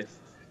Cardiff.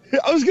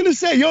 I was going to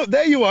say,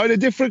 there you are in a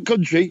different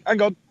country.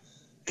 Hang on.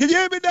 Can you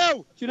hear me now?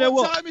 Do you know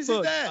what? time is Fudge,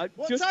 it there?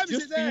 What just time is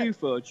just it for there? you,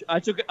 Fudge. I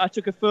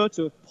took a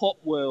photo of Pop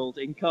World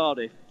in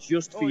Cardiff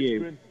just for it's you.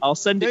 grim. I'll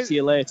send it to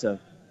you later.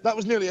 That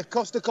was nearly a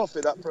Costa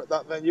Coffee,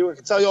 that venue. I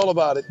can tell you all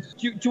about it.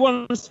 Do you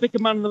want us to pick a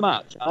man of the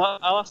match?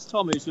 I'll ask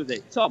Tom who's with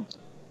it. Tom,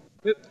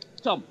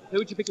 who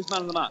would you pick as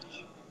man of the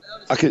match?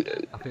 I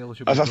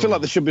feel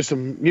like there should be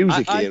some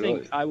music I here.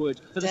 think I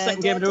would. For the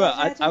second game in a row,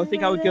 I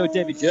think I would go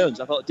David Jones.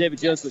 I thought David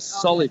Jones was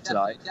solid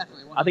tonight.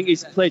 I think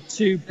he's played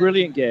 2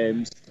 brilliant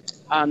games,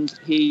 and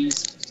he's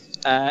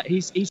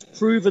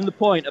proven the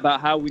point about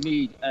how we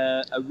need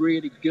a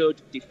really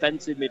good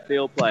defensive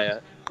midfield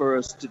player for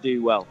us to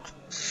do well.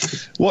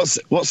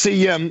 What's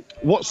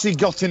he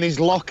got in his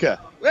locker?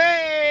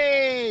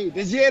 Hey!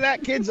 Did you hear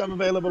that, kids? I'm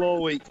available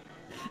all week.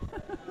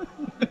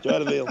 Try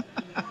to feel.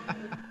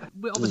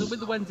 Obviously, with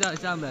the Wednesday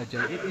nights down there, Jay,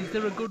 is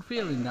there a good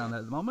feeling down there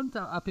at the moment?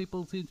 Are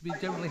people seem to be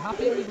generally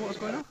happy with what's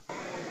going on?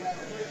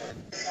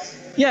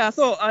 Yeah, I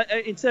thought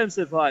in terms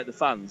of like the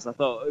fans, I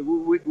thought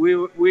we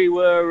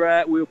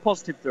were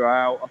positive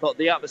throughout. I thought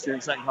the atmosphere in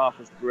the second half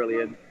was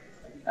brilliant.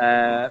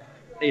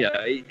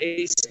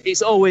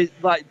 It's always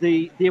like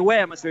the away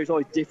atmosphere is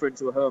always different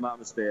to a home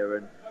atmosphere,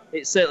 and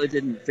it certainly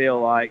didn't feel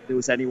like there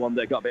was anyone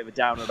that got a bit of a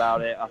downer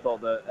about it. I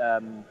thought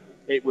that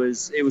it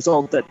was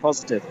all dead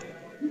positive.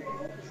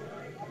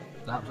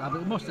 I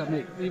must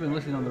admit, even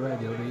listening on the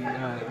radio,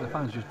 the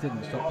fans just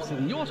didn't stop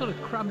singing. You were sort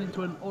of crammed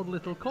into an odd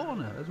little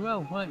corner as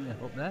well, weren't you,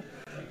 up there?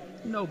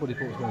 Nobody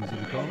puts words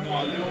in the corner.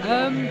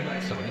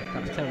 Sorry,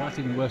 that's terrible. That's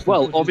even worse.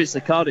 Well,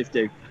 obviously Cardiff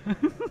do.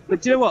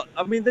 But do you know what?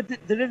 I mean, they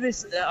did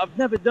this. I've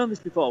never done this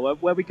before,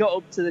 where we got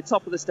up to the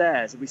top of the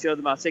stairs and we showed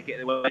them our ticket.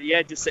 And they went,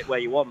 "Yeah, just sit where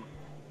you want."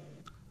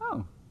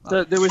 Oh.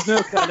 So there was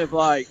no kind of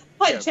like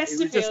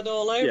Chesterfield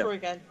all over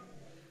again.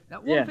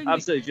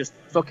 Absolutely. Just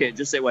fuck it.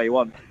 Just sit where you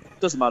want.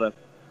 Doesn't matter.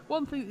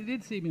 One thing that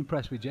did seem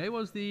impressed with, Jay,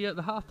 was the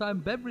half-time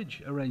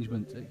beverage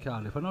arrangement at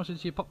Cardiff. I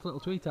noticed you popped a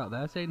little tweet out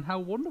there saying how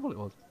wonderful it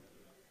was.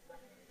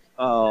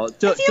 Oh,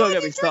 don't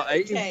get me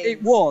started.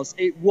 It was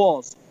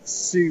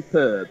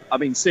superb. I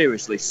mean,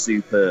 seriously,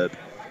 superb.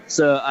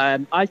 So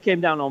I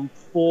came down on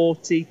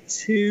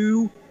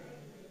 42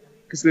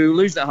 because we were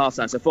losing at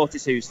half-time, so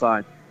 42 is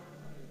fine.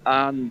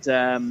 And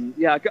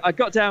I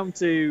got down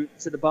to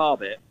the bar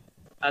bit,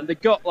 and they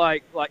got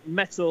like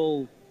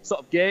metal sort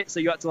of gates,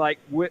 so you had to like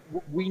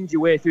weaned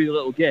your way through the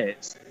little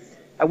gates.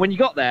 And when you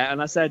got there,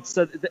 and I said,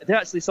 so they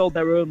actually sold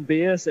their own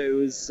beer, so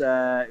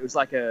it was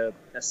like a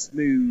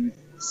smooth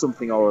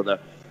something or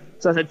other.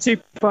 So I said 2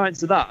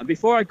 pints of that, and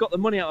before I got the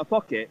money out of my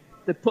pocket,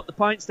 they put the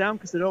pints down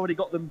because they'd already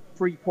got them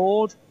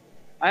pre-poured.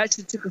 I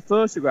actually took a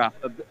photograph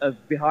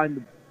of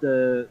behind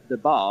the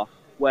bar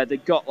where they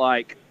got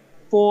like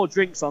 4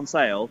 drinks on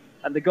sale,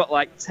 and they got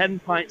like 10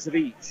 pints of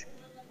each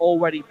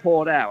already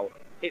poured out.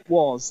 It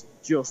was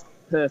just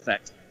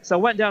perfect. So I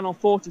went down on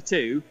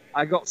 42.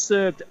 I got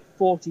served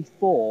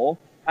 44.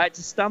 I had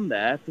to stand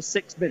there for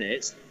 6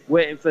 minutes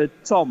waiting for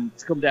Tom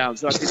to come down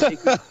so I could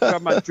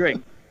grab my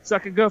drink so I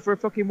could go for a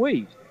fucking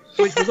wee,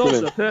 which was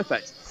also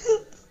perfect.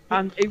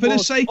 And it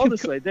was,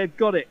 honestly, they've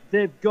got it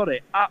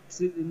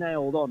absolutely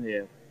nailed on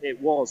here. It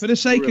was. For the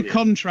sake of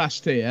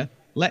contrast here,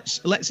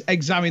 let's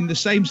examine the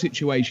same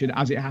situation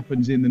as it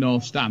happens in the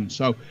North Stand.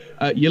 So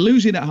you're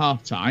losing at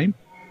half time.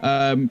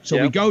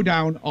 We go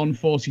down on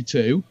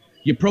 42.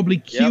 You're probably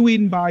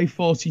queuing by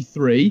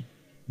 43.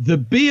 The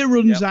beer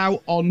runs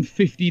out on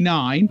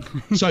 59,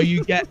 so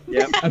you get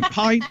a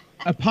pint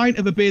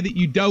of a beer that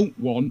you don't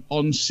want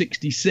on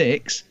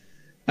 66.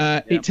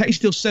 It takes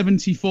till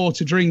 74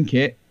 to drink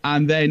it,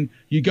 and then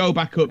you go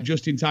back up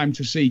just in time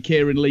to see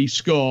Kieran Lee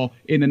score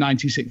in the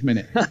 96th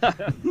minute.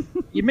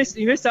 You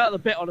missed out the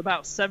bit on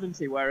about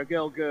 70 where a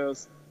girl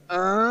goes,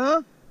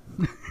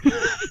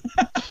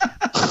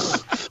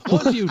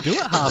 What do you do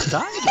at half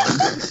time?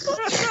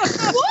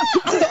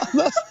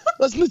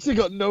 That's literally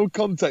got no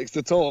context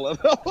at all.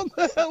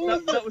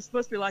 That was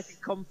supposed to be like a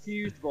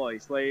confused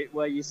voice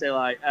where you say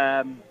like,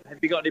 have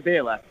you got any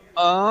beer left?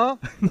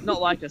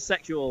 Not like a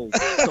sexual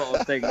sort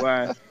of thing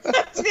where.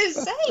 I was going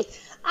to say,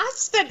 I've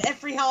spent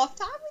every half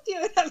time with you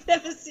and I've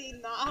never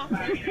seen that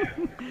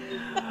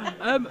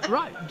happen.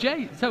 Right,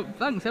 Jay, so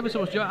thanks ever so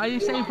much. Are you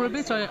staying for a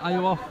bit, or are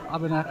you off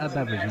having a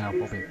beverage now,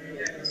 Bobby?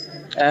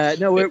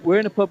 No, we're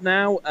in a pub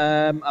now.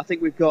 I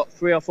think we've got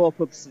 3 or 4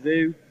 pubs to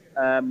do,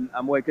 and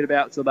we're going to be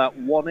out till about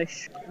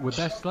 1-ish. We're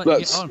best let you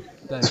get on,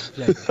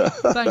 Jay.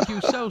 Thank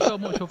you so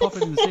much for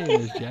popping in and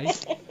seeing us, Jay.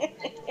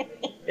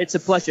 It's a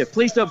pleasure.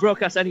 Please don't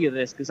broadcast any of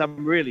this because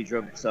I'm really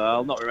drunk, so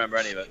I'll not remember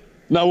any of it.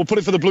 No, we'll put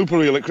it for the blooper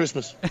reel at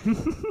Christmas.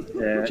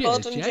 Yeah. Well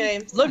done,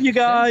 James. Love you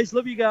guys.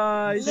 Love you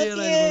guys. Love you.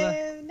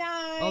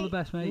 Night. All the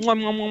best, mate. Mwah,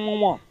 mwah,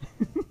 mwah,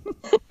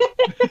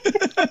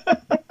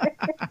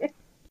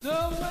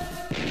 mwah.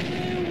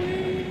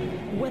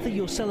 Whether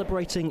you're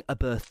celebrating a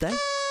birthday,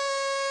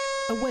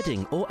 a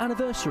wedding or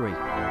anniversary,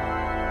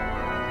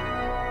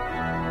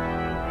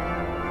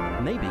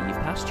 maybe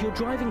you've passed your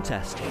driving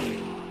test,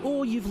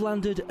 or you've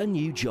landed a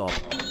new job.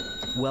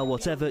 Well,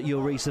 whatever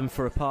your reason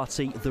for a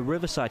party, the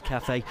Riverside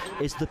Cafe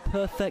is the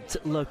perfect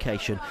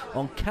location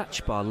on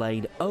Catch Bar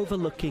Lane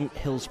overlooking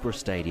Hillsborough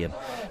Stadium.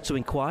 To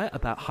inquire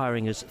about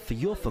hiring us for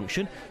your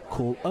function,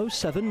 call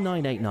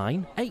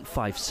 07989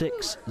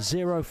 856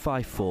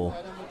 054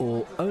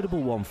 or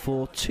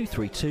 014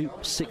 232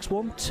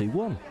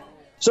 6121.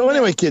 So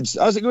anyway, kids,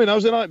 how's it going?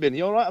 How's the night been?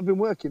 You all right? I've been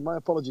working. My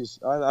apologies.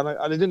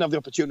 I didn't have the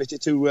opportunity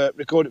to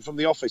record it from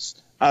the office,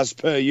 as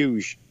per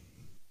usual.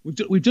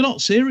 We've done all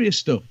serious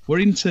stuff. We're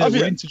into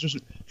just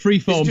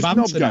free-form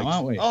banter now,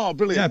 aren't we? Oh,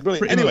 brilliant, yeah,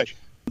 brilliant. Anyway,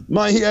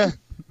 my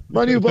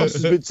new boss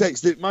has been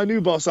texting. My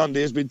new boss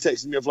Andy has been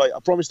texting me of late. I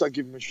promised I'd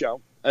give him a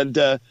shout, and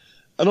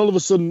all of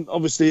a sudden,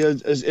 obviously,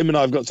 as him and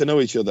I have got to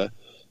know each other,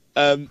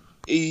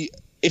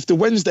 if the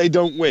Wednesday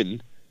don't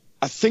win,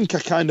 I think I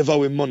kind of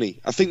owe him money.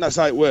 I think that's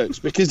how it works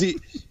because he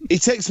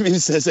texts me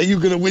and says, "Are you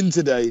going to win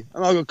today?"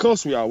 And I go, "Of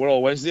course we are. We're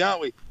all Wednesday, aren't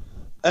we?"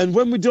 And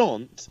when we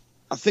don't,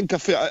 I think I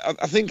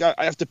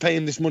have to pay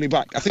him this money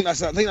back. I think that's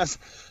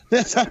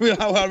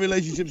how our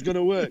relationship's going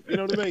to work. You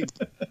know what I mean?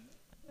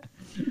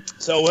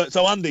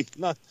 So Andy,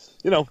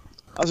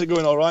 how's it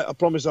going? All right. I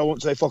promise I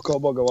won't say fuck or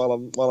bugger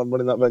while I'm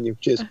running that venue.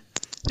 Cheers.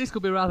 This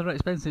could be a rather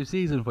expensive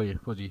season for you,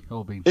 Fudgy,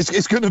 Holbein.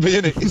 It's going to be,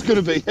 isn't it? It's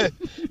going to be.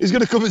 He's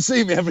going to come and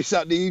see me every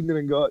Saturday evening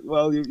and go,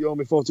 well, you owe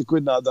me 40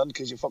 quid now, Dan,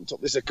 because you fucked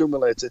up this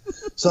accumulator.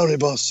 Sorry,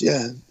 boss,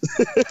 yeah.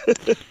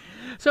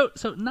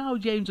 So now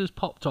James has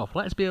popped off,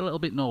 let's be a little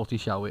bit naughty,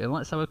 shall we? And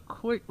let's have a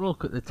quick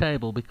look at the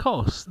table,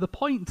 because the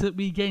point that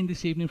we gained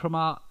this evening from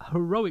our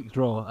heroic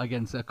draw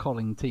against a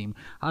Colling team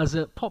has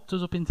popped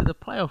us up into the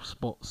playoff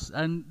spots.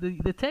 And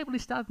the table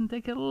is starting to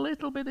take a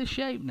little bit of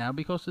shape now,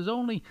 because there's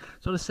only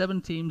sort of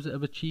 7 teams that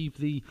have achieved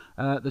the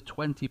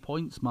 20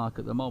 points mark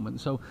at the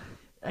moment. So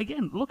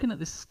again, looking at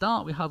the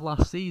start we had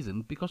last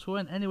season, because we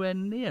weren't anywhere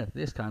near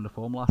this kind of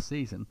form last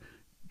season,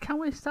 can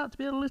we start to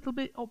be a little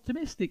bit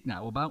optimistic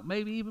now about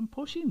maybe even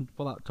pushing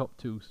for that top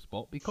 2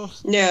 spot?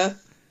 Because no,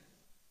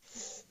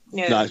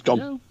 it's gone.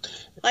 No.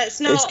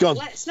 Let's not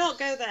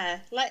go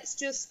there. Let's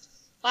just.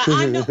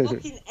 I'm not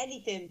booking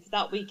anything for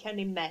that weekend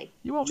in May.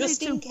 You won't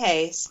just need to. In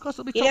case.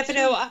 You never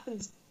know what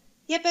happens.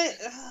 Yeah, but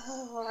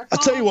I'll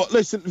tell you what.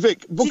 Listen,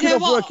 Vic, book it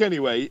off work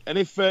anyway. And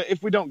if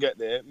we don't get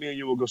there, me and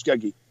you will go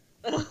skeggy.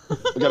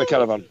 We got a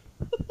caravan.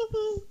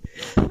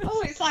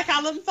 Oh, it's like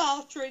Alan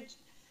Partridge.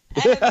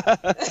 But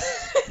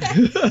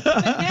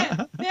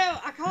no,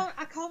 I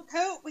can't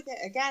cope with it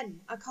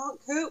again. I can't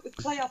cope with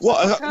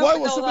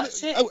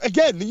playoffs.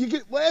 Again? You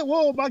get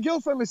whoa! My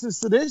girlfriend listens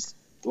to this.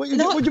 What do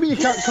you mean you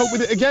can't cope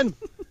with it again?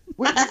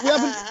 We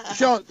haven't,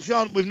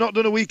 Sean. We've not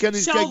done a weekend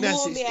in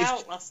Skegness.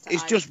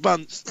 It's just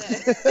bants.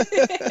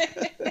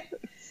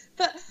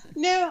 But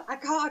no, I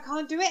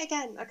can't do it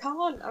again. I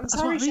can't. I'm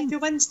sorry,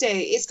 Sheffield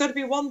Wednesday. It's got to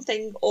be one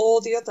thing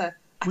or the other.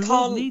 We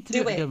won't need to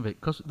do it again, Vic,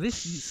 because this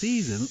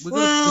season we're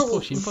going to be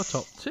pushing for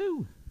top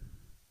 2.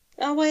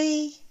 Are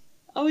we?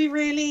 Are we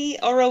really?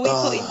 Or are we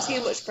putting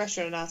too much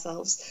pressure on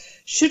ourselves?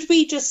 Should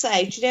we just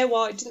say, do you know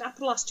what? It didn't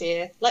happen last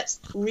year. Let's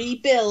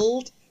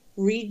rebuild,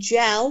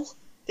 regel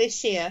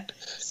this year.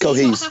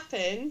 See what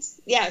happens.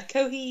 Yeah,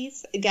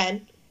 cohese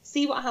again.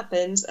 See what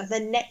happens, and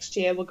then next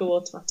year we'll go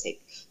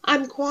automatic.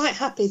 I'm quite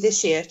happy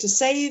this year to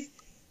save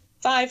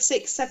 500,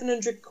 600,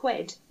 700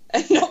 quid.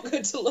 And not go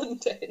to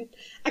London.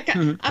 I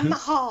can't. And my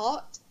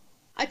heart,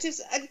 I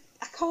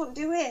can't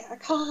do it. I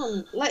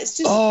can't. Let's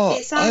just.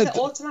 It's either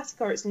automatic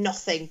or it's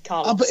nothing,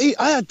 Carlos. But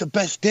I had the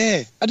best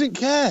day. I didn't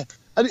care.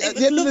 At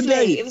the end of the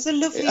day, it was a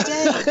lovely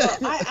day.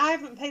 But I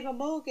haven't paid my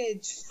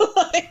mortgage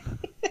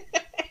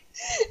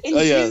in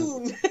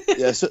June.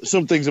 Yeah,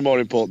 some things are more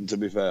important. To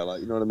be fair,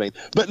 you know what I mean.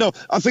 But no,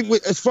 I think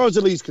as far as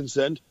the league's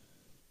concerned,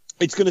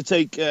 it's going to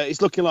take.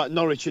 It's looking like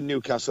Norwich and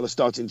Newcastle are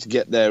starting to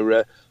get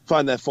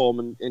find their form,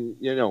 and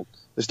they're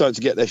starting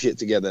to get their shit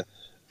together.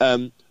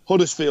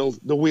 Huddersfield,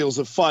 the wheels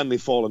have finally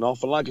fallen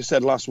off, and like I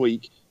said last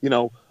week,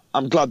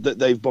 I'm glad that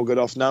they've buggered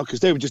off now,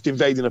 because they were just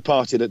invading a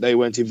party that they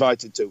weren't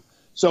invited to.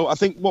 So I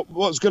think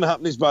what's going to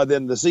happen is by the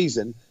end of the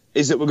season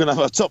is that we're going to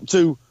have a top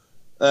 2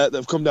 that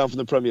have come down from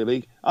the Premier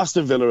League.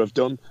 Aston Villa have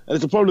done, and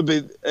it'll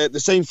probably be the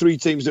same 3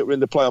 teams that were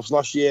in the playoffs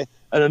last year,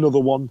 and another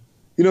one.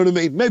 You know what I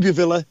mean? Maybe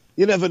Villa.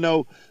 You never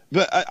know.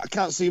 But I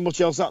can't see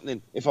much else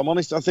happening, if I'm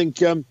honest. I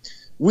think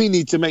we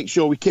need to make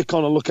sure we kick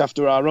on and look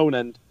after our own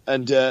end,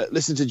 and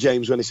listen to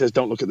James when he says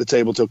don't look at the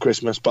table till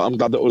Christmas. But I'm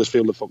glad that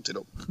Huddersfield have fucked it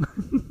up.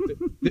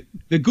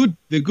 The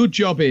good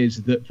job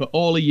is that for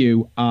all of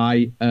you,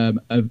 I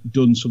have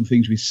done some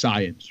things with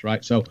science,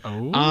 right? So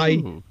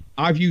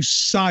I've used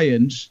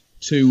science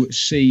to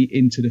see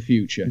into the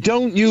future.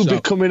 Don't you be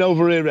coming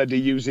over here, Eddie,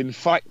 using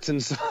facts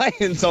and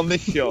science on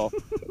this show.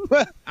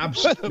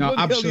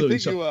 Absolutely.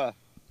 So,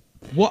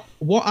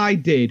 what I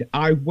did,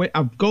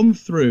 I've gone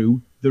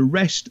through the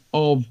rest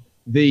of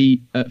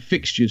the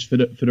fixtures for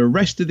the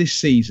rest of this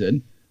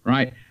season,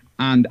 right?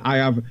 And I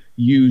have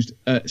used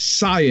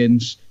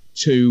science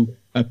to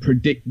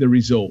predict the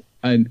result.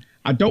 And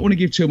I don't want to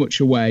give too much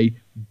away,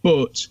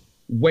 but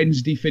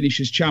Wednesday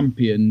finishes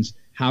champions,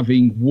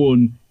 having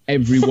won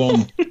every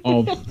one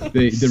of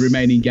the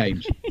remaining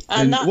games.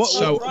 And that's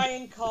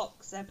Brian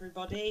Cox,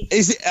 everybody.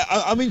 Is it?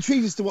 I'm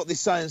intrigued as to what this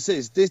science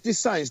is. This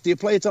science, do you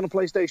play it on a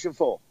PlayStation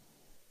 4?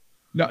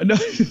 No,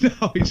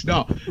 it's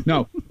not.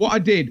 No, what I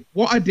did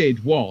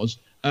was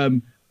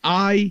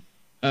I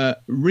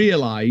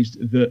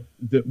realised that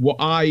what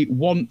I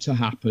want to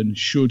happen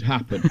should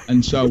happen,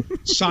 and so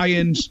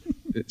science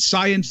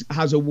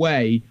has a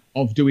way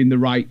of doing the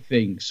right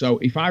thing. So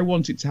if I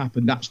want it to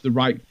happen, that's the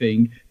right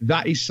thing.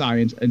 That is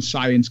science, and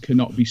science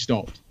cannot be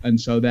stopped.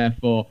 And so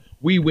therefore,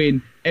 we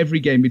win every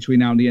game between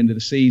now and the end of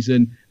the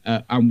season.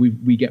 And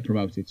we get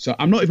promoted. So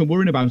I'm not even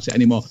worrying about it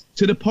anymore.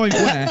 To the point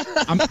where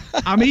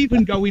I'm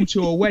even going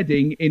to a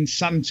wedding in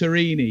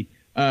Santorini,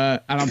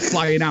 and I'm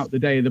flying out the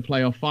day of the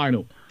playoff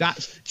final.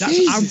 That's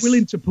I'm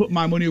willing to put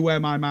my money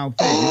where my mouth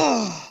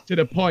is. To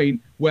the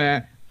point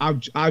where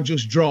I've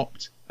just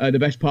dropped the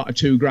best part of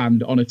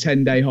 $2,000 on a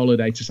 10-day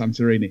holiday to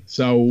Santorini.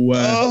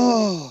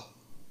 So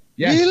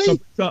yeah.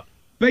 Really? So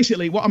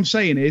basically, what I'm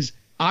saying is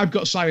I've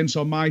got science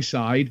on my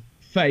side.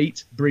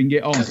 Fate, bring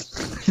it on.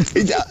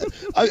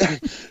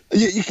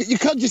 You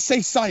can't just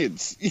say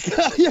science. You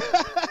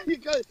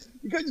can't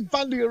just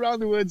bandy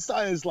around the word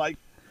science like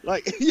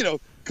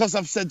because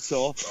I've said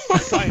so.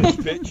 Science,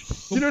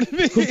 bitch. Do you know what I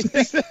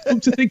mean? Come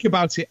to think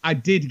about it, I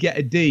did get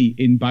a D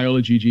in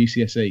biology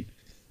GCSE,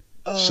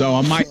 so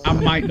I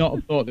might not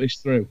have thought this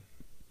through.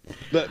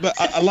 But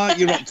I like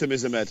your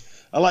optimism, Ed.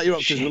 I like your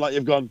optimism. Like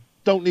you've gone,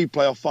 don't need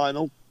playoff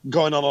final,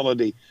 going on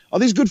holiday. Are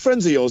these good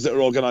friends of yours that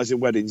are organising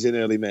weddings in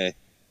early May?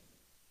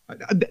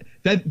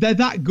 They're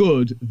that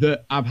good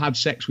that I've had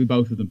sex with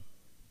both of them.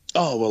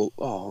 Oh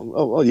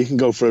well, you can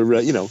go for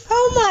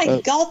Oh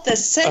my God,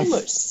 there's so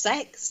much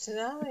sex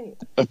tonight.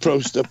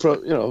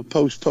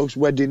 Post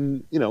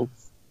wedding,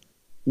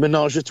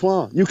 menage a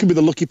trois. You can be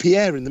the lucky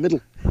Pierre in the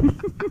middle.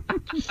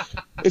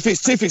 If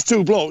it's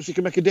two blokes, you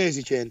can make a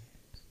daisy chain.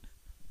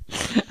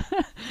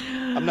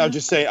 I'm now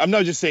just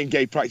saying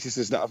gay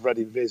practices that I've read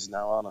in Viz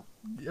now, aren't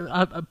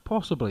I?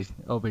 Possibly,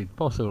 Obi,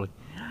 possibly.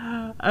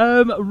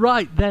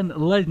 Right then,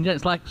 ladies and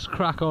gents, let's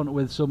crack on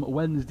with some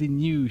Wednesday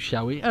news,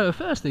 shall we?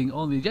 First thing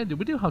on the agenda,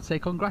 we do have to say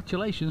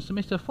congratulations to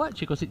Mr. Fletcher,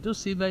 because it does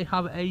seem they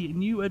have a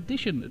new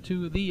addition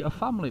to the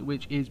family,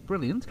 which is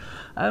brilliant.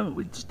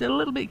 We're just a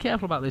little bit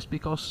careful about this,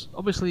 because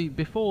obviously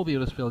before the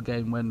Huddersfield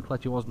game, when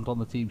Fletcher wasn't on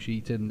the team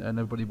sheet and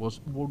everybody was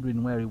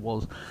wondering where he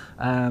was,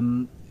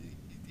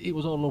 it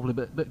was all lovely,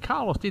 but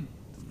Carlos did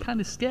kind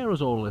of scare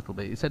us all a little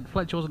bit. He said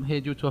Fletcher wasn't here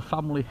due to a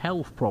family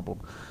health problem.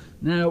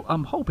 Now,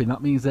 I'm hoping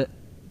that means that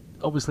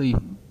obviously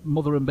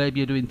mother and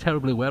baby are doing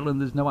terribly well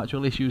and there's no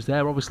actual issues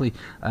there. Obviously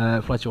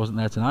Fletcher wasn't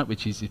there tonight,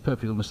 which is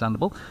perfectly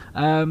understandable,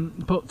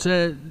 but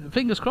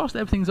fingers crossed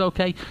everything's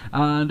okay,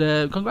 and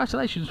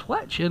congratulations,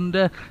 Fletch.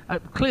 And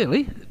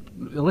clearly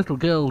a little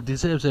girl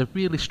deserves a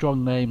really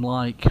strong name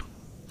like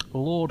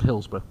Lord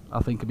Hillsborough.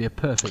 I think would be a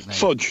perfect name.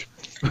 Fudge.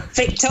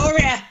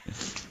 Victoria.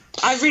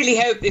 I really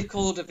hope they've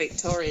called her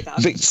Victoria.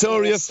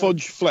 Victoria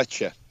Fudge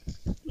Fletcher.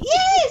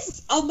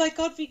 Yes! Oh my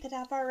God, we could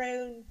have our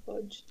own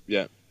Fudge.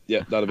 Yeah,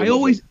 that'd be I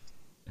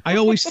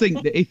always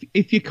think that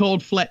if you're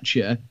called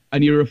Fletcher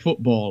and you're a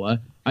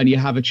footballer and you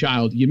have a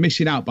child, you're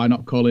missing out by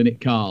not calling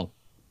it Carl.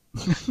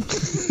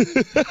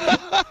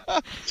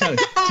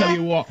 Tell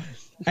you what,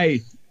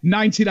 hey,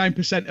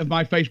 99% of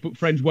my Facebook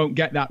friends won't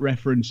get that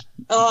reference.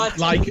 Oh,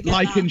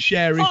 like and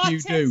share if you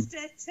do.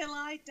 Till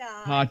I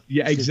die.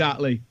 Yeah,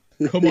 exactly.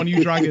 Come on,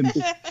 you dragons.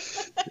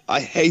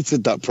 I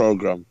hated that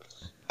programme.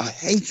 I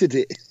hated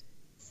it.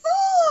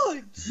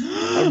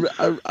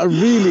 I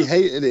really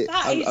hated it.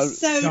 That is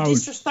so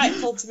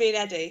disrespectful to me and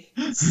Eddie.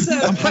 So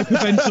I'm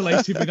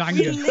hyperventilating with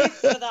anger. We live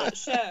for that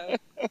show.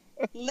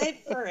 Live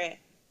for it.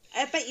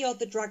 I bet you're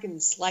the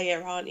Dragon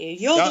Slayer, aren't you?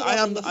 You're the one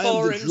on the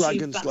forums,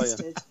 you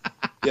bastard.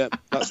 Yeah,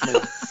 that's me.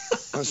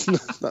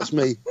 That's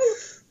me.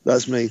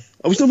 That's me.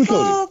 Are we still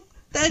recording? Oh,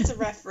 there's a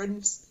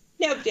reference.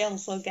 Nobody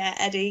else will get,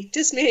 Eddie.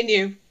 Just me and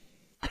you.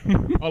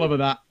 Oliver,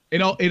 that.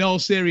 In all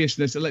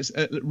seriousness, let's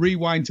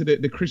rewind to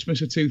the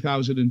Christmas of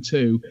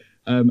 2002.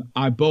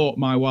 I bought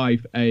my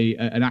wife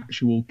an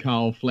actual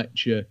Carl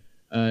Fletcher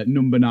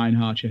number 9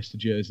 Harchester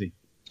jersey.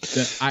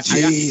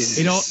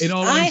 In all honesty,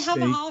 I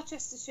have a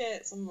Harchester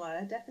shirt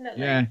somewhere,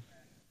 definitely. Yeah,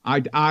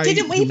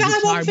 didn't we buy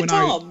one for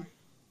Tom?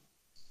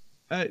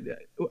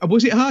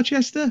 Was it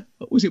Harchester?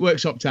 Or was it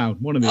Worksop Town?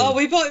 One of them. Oh,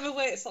 we bought him a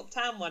Worksop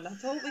Town one. I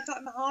thought we got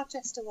him a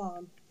Harchester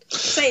one.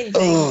 Same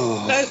thing.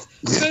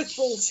 Both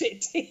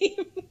bullshit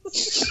teams.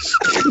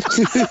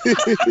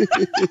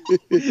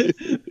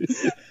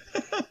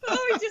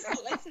 Oh, we just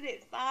not listen.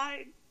 It's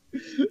fine.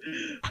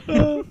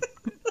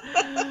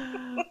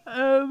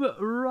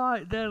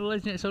 Right then,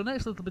 ladies and gentlemen. So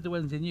next little bit of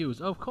Wednesday news.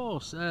 Of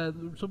course,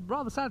 some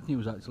rather sad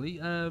news actually.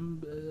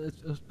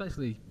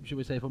 Especially, should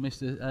we say, for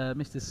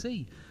Mr.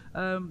 C.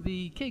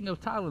 The King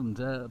of Thailand,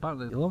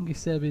 apparently the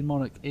longest serving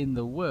monarch in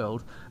the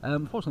world,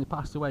 unfortunately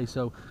passed away.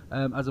 So,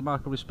 as a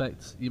mark of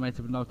respect, you might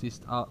have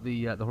noticed at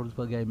the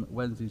Huddersfield game,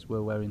 Wednesdays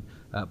were wearing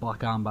black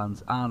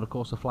armbands, and of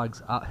course the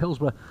flags at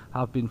Hillsborough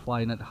have been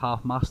flying at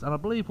half mast, and I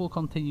believe will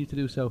continue to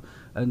do so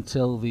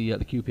until the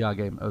QPR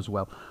game as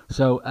well.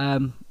 So,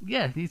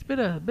 yeah, it's been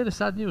a bit of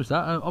sad news.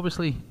 That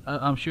obviously,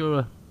 I'm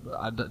sure.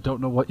 I don't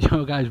know what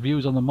your guys'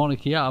 views on the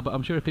monarchy are, but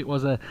I'm sure if it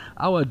was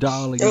our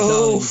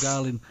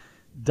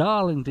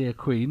darling dear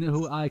Queen,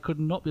 who I could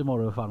not be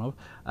more of a fan of,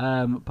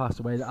 passed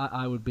away,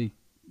 I would be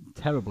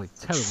terribly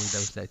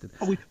devastated.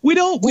 We'd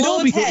all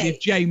be gutted if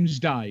James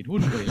died,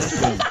 wouldn't we?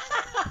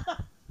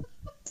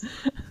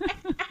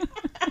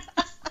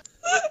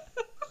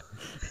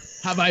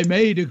 Have I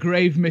made a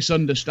grave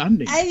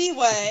misunderstanding?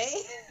 Anyway,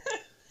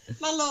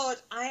 my lord,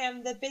 I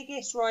am the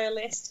biggest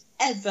royalist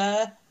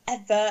ever.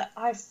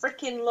 I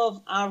freaking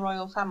love our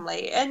royal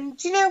family. And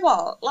do you know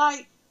what?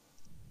 Like,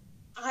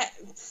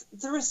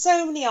 there are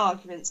so many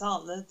arguments,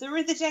 aren't there? There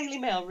are the Daily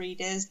Mail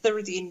readers, there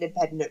are the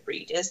independent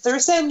readers, there are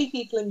so many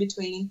people in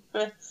between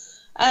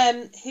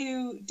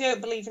who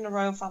don't believe in a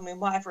royal family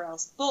and whatever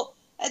else. But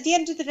at the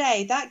end of the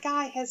day, that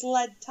guy has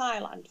led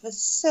Thailand for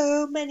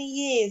so many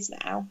years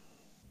now.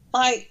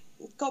 Like,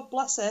 God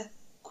bless her,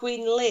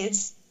 Queen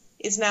Liz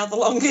is now the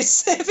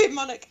longest serving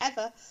monarch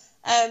ever.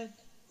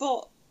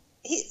 But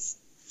it's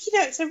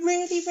it's a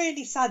really,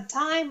 really sad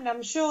time, and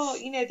I'm sure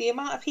the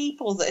amount of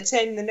people that are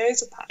turning their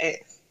nose up at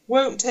it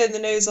won't turn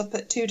their nose up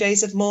at 2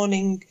 days of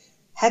mourning,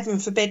 heaven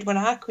forbid, when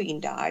our Queen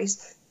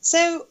dies.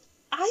 So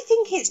I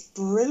think it's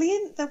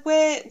brilliant that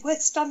we're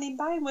standing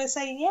by and we're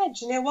saying, yeah,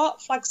 do you know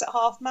what? Flags at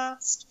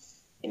half-mast,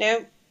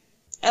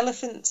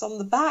 elephants on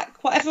the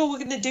back, whatever we're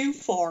going to do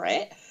for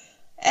it.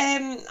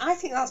 I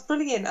think that's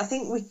brilliant. I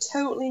think we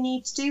totally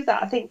need to do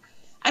that. I think,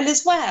 and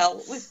as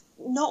well, we've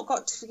not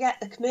got to forget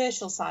the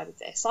commercial side of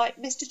this. Like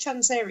Mr.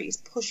 Chansiri is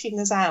pushing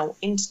us out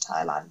into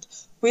Thailand.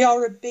 We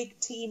are a big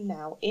team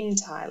now in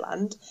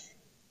Thailand.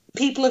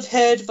 People have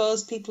heard of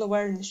us. People are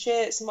wearing the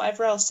shirts and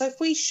whatever else. So if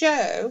we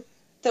show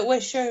that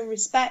we're showing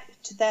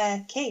respect to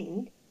their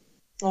king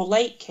or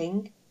late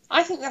king,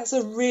 I think that's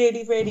a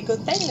really, really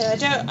good thing.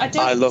 And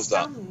I love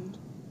understand.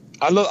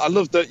 That. I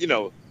love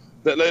that.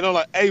 That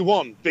like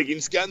A1 big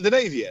in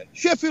Scandinavia,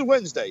 Sheffield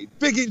Wednesday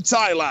big in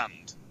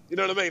Thailand. You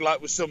know what I mean?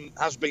 Like with some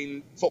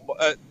has-been football,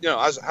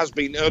 has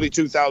been early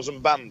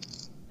 2000 band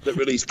that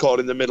released Caught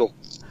in the Middle.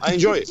 I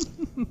enjoy it.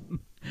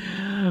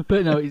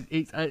 But no,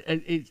 it's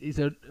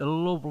a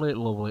lovely,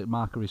 lovely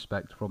mark of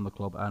respect from the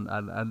club, and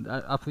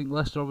I think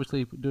Leicester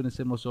obviously doing a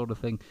similar sort of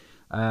thing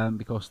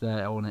because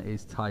their owner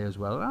is Thai as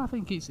well. And I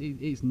think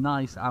it's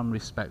nice and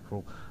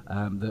respectful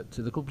that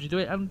the club should do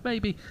it, and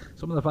maybe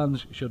some of the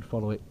fans should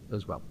follow it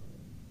as well.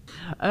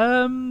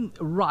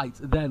 Right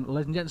then,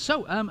 ladies and gents.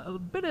 So, a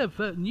bit of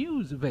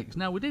news, Vix.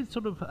 Now, we did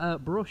sort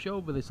of brush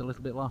over this a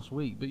little bit last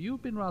week, but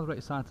you've been rather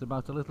excited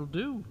about a little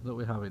do that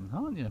we're having,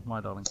 haven't you, my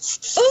darling?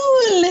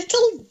 Oh, a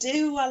little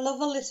do. I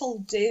love a little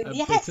do. A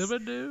yes. bit of a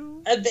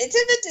do. A bit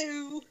of a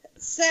do.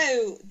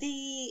 So,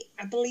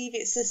 I believe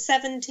it's the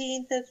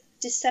 17th of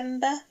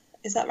December.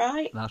 Is that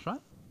right? That's right.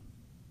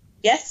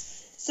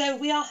 Yes. So,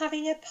 we are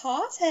having a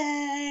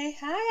party.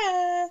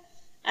 Hiya.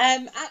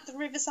 At the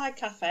Riverside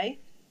Cafe.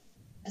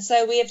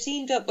 So we have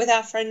teamed up with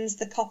our friends,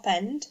 the Cop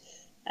End,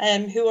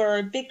 who are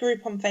a big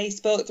group on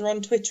Facebook. They're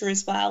on Twitter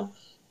as well.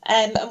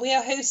 And we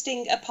are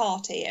hosting a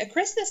party, a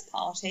Christmas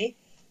party.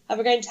 And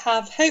we're going to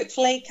have,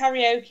 hopefully,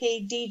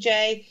 karaoke,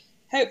 DJ,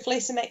 hopefully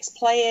some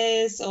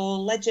ex-players or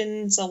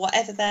legends or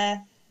whatever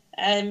there.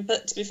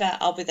 But to be fair,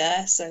 I'll be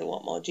there, so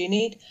what more do you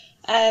need?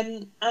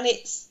 And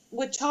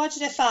we're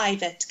charging a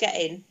 £5 to get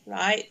in,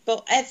 right?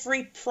 But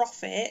every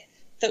profit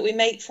that we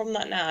make from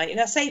that night, and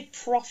I say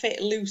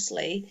profit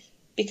loosely,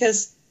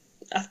 because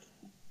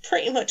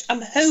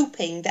I'm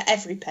hoping that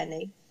every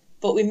penny,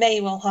 but we may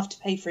well have to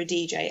pay for a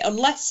DJ,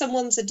 unless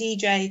someone's a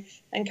DJ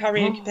and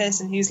karaoke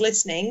person who's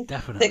listening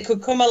Definitely. that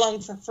could come along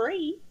for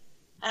free.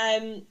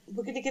 We're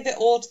going to give it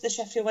all to the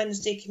Sheffield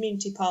Wednesday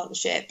Community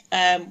Partnership,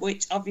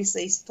 which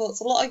obviously supports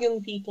a lot of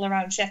young people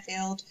around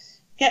Sheffield,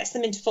 gets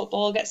them into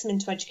football, gets them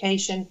into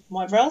education,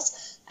 whatever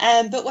else.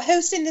 But we're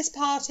hosting this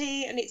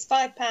party, and it's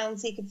 £5,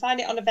 so you can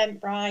find it on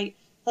Eventbrite.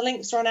 The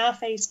links are on our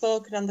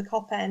Facebook and on the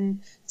Cop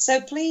End.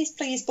 So please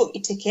book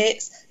your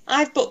tickets.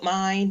 I've booked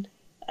mine.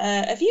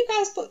 Have you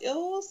guys booked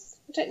yours?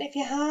 I don't know if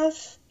you have.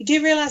 You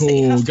do realise that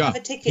you have to have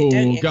a ticket,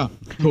 don't you?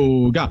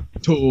 Toga.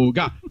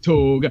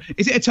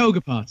 Is it a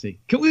toga party?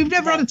 We've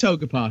never had a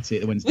toga party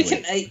at the Wednesday.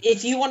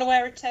 If you want to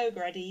wear a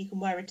toga, Eddie, you can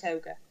wear a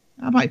toga.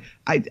 I'm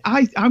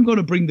going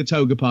to bring the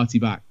toga party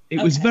back.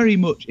 It was very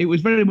much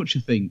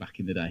a thing back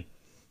in the day.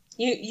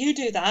 You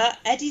do that.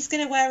 Eddie's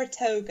going to wear a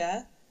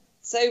toga.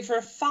 So for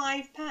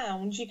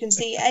 £5, you can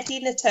see Eddie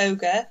in a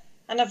toga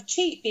and have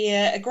cheap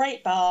beer, a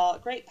great bar,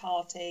 great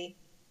party,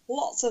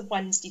 lots of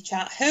Wednesday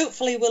chat.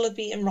 Hopefully we'll have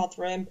beaten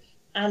Rotherham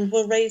and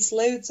we'll raise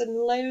loads and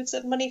loads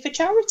of money for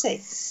charity.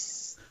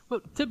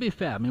 Well, to be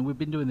fair, I mean, we've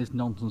been doing this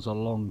nonsense a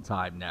long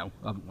time now,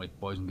 haven't we,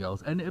 boys and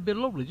girls? And it'd be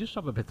lovely just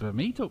to have a bit of a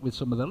meet-up with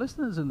some of the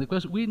listeners. And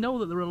because we know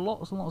that there are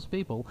lots and lots of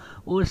people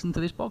who listen to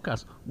this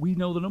podcast. We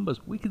know the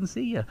numbers. We can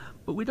see you.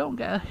 But we don't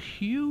get a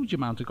huge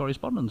amount of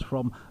correspondence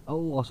from a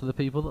lot of the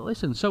people that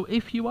listen. So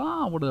if you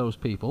are one of those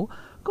people,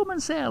 come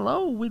and say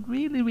hello. We'd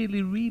really,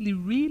 really, really,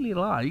 really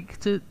like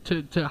to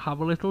have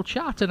a little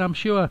chat. And I'm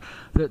sure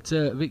that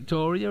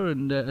Victoria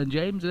and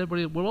James and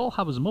everybody will all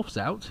have us muffs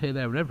out here,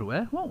 there and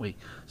everywhere, won't we?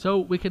 So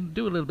we can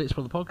do a little bit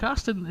for the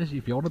podcast, and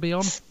if you want to be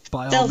on,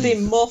 by all means. There'll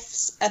be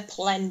muffs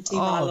aplenty,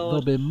 my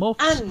lord. There'll be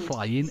muffs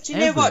flying do you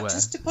know everywhere. what?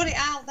 Just to put it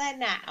out there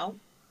now,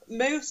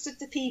 most of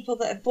the people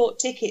that have bought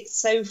tickets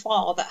so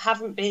far that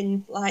haven't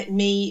been like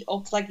me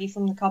or Cleggy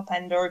from the Cop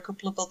End or a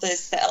couple of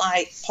others that are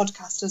like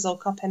podcasters or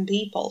Cop End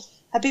people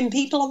have been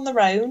people on their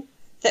own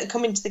that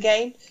come into the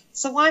game.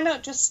 So why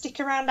not just stick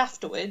around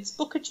afterwards,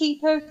 book a cheap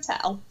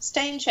hotel,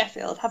 stay in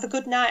Sheffield, have a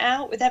good night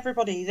out with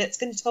everybody that's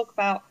going to talk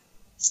about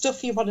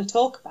stuff you want to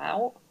talk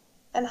about,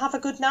 and have a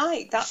good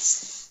night.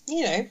 That's,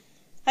 and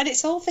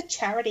it's all for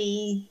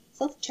charity.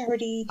 It's all for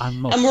charity.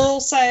 And we're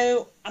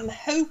also, I'm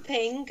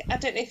hoping, I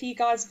don't know if you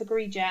guys have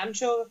agreed yet, I'm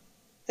sure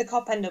the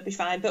Cop End will be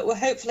fine, but we're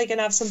hopefully going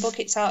to have some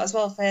buckets out as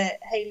well for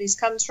Hayley's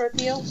cancer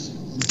appeal.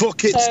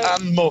 Buckets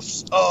and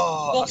muffs.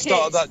 Oh, I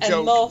started that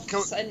joke.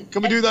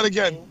 Can we do that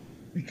again?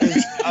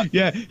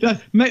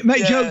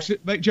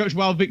 Make jokes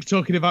while Vic's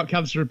talking about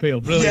cancer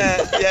appeal.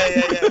 Brilliant.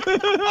 Yeah.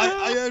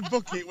 I heard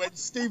Bucket went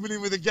Stephen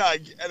in with a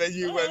gag, and then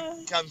you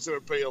went cancer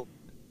appeal.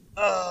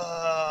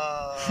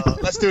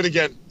 Let's do it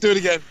again.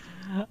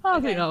 I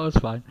think that was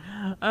fine.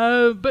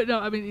 But no,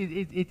 I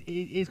mean,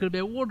 it's going to be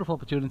a wonderful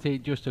opportunity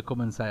just to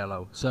come and say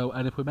hello. So,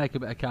 and if we make a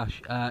bit of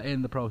cash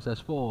in the process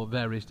for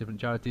various different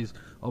charities,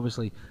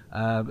 obviously,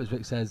 as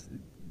Vic says,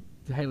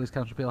 Hayley's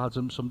cancer appeal had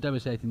some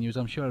devastating news.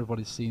 I'm sure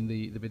everybody's seen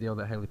the video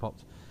that Hayley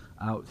popped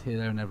out here,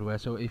 there and everywhere.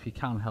 So if you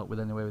can help with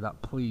any way with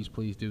that, please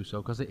do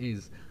so, because it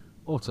is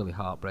utterly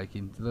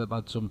heartbreaking. They've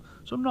had some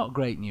not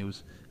great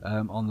news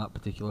on that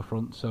particular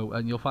front. So,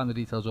 and you'll find the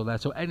details over there.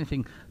 So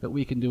anything that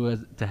we can do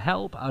to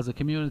help as a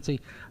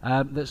community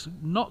that's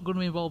not going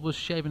to involve us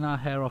shaving our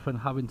hair off and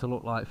having to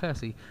look like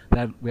Fessy,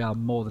 then we are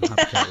more than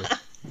happy to help with.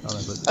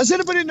 Has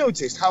anybody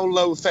noticed how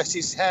low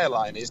Fessy's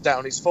hairline is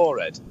down his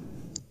forehead?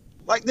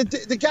 Like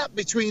the gap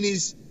between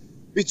his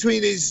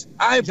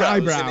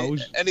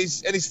eyebrows and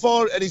his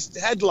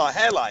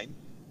hairline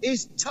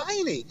is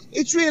tiny.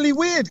 It's really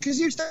weird because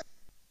you used to.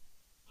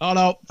 Oh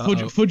no,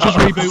 Fudge is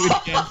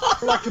rebooted again.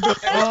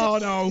 Oh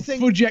no,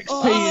 Fudge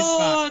XP is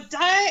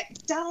back.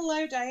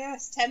 Download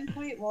iOS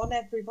 10.1,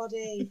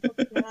 everybody.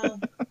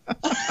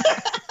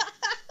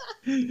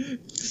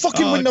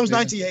 Fucking Windows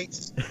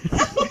 98.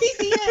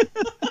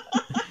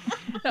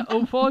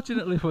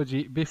 Unfortunately,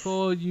 Fudgy,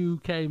 before you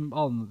came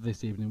on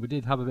this evening, we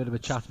did have a bit of a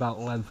chat about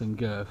length and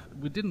girth.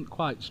 We didn't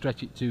quite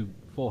stretch it to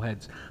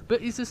foreheads,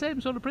 but it's the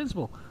same sort of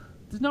principle.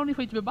 There's no need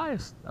for you to be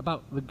biased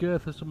about the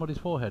girth of somebody's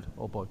forehead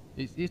or boy.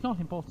 It's not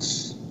important.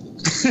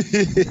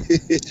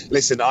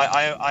 Listen,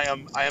 I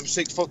am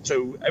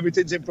 6'2".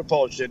 Everything's in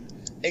proportion,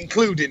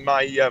 including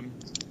my forehead.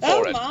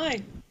 Oh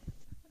my!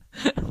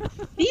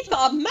 You've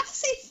got a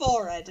massive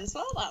forehead as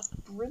well. That's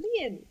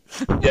brilliant.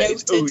 Yeah,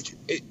 it's huge.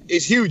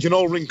 It's huge and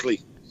all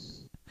wrinkly.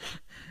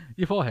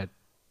 Your forehead.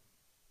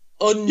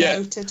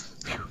 Unnoted.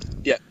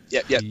 Yeah.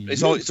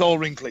 It's all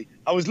wrinkly.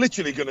 I was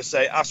literally going to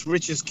say ask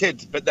Richard's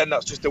kid, but then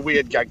that's just a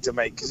weird gag to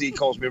make because he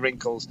calls me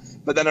Wrinkles.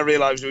 But then I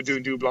realised we were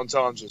doing double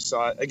entendres, so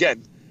I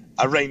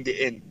reined it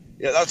in.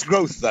 Yeah, that's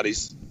growth, that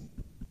is.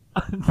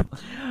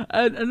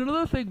 And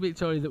another thing,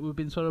 Victoria, that we've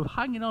been sort of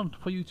hanging on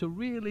for you to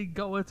really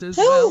go at as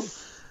well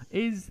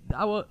is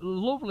our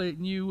lovely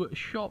new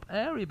shop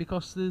area,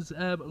 because there's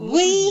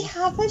we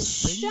have a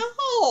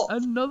shop.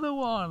 Another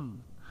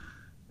one.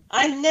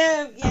 I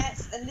know,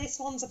 yes, and this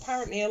one's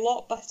apparently a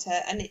lot better,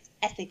 and it's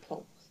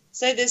ethical.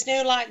 So there's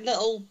no like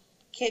little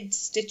kids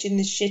stitching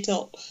this shit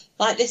up.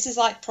 Like, this is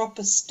like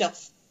proper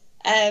stuff.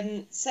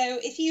 So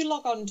if you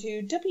log on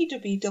to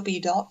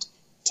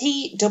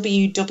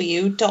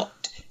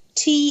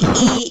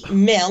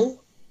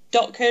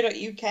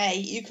www.tww.temil.co.uk,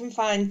 you can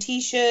find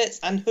t-shirts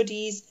and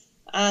hoodies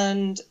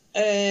and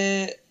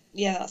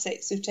that's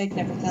it. So we've taken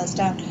everything else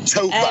down.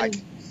 Tote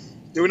bag.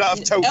 Do we not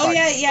have tote bags? Oh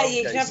yeah,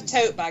 you can have a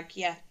tote bag.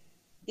 Yeah,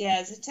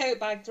 there's a tote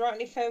bag. There aren't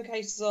any phone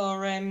cases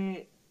or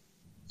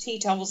tea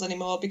towels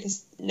anymore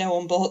because no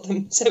one bought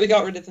them, so we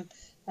got rid of them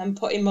and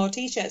put in more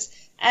t-shirts.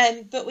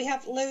 But we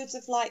have loads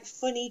of like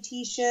funny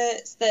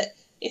t-shirts that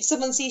if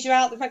someone sees you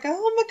out, they might go,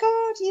 "Oh my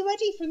god, are you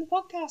Eddie from the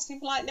podcast?"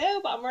 And you're like,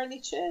 "No, but I'm wearing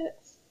a shirt."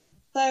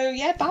 So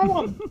yeah, buy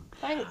one.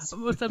 Thanks. I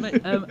must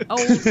admit,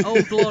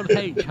 old Lord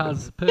H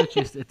has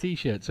purchased a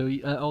T-shirt, so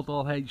Old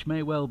Lord H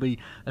may well be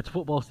at a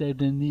football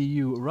stadium near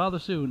you rather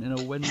soon in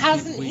a Wednesday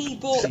Hasn't week. he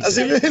bought the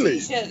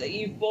T-shirt that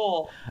you've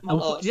bought, my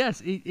lord?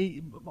 Yes,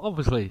 he,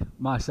 obviously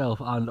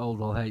myself and Old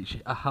Lord H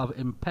have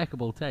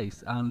impeccable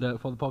taste, and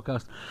for the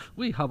podcast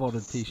we have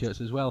ordered T-shirts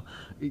as well.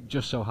 It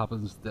just so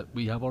happens that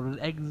we have ordered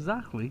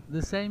exactly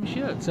the same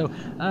shirt. So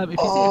if you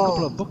see a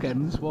couple of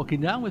bookends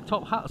walking down with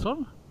top hats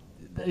on,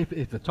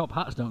 if the top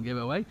hats don't give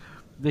it away,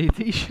 the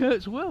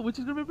T-shirts will, which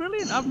is going to be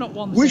brilliant. I've not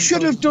won. We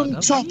should have done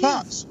top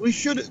hats. We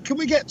should. Can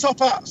we get top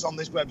hats on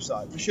this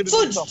website? We should have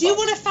done top hats. Do you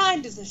want to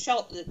find us a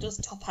shop that does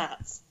top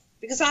hats?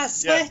 Because I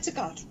swear to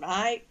God,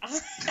 right,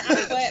 I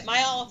worked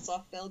my arse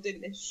off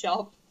building this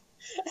shop.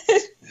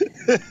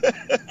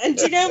 And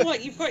do you know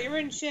what? You've got your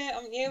own shirt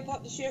on you.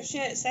 What does your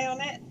shirt say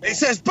on it? It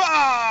says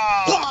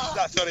Bosh!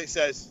 That's what it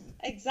says.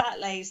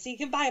 Exactly. So you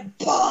can buy a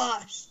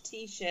Bosh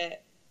T-shirt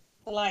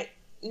for like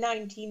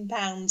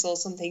 £19 or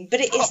something, but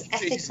it is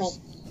ethical. Jesus.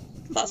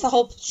 That's the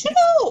whole. Shut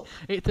up!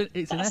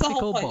 It's an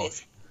ethical Bosh.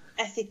 It's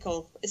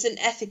ethical. It's an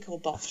ethical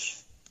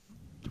Bosh.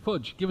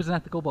 Fudge, give us an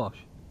ethical Bosh.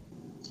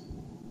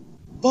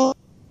 Bosh.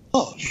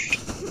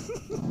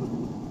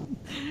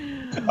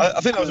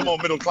 I think that was a more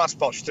middle class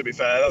Bosh. To be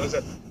fair, that was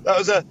a. Yeah,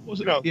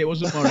 it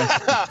wasn't more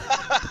ethical.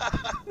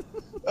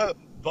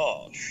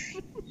 Bosh.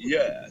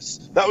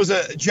 Yes, that was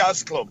a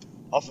jazz club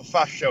off a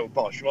fast show.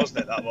 Bosh, wasn't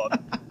it? That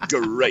one.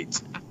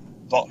 Great.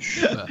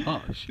 Bosh.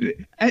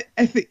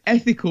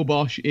 Ethical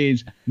Bosh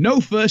is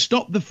no first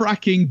stop the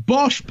fracking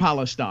Bosh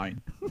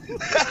Palestine.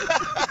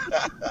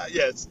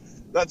 Yes,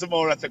 that's a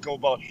more ethical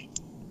Bosh.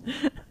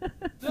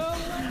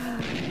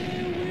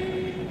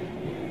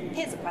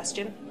 Here's a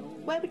question.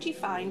 where would you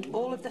find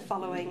all of the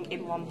following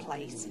in one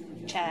place?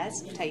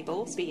 Chairs,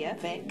 tables, beer,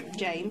 Vic,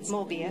 James,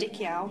 more beer,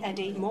 Dickie Owl,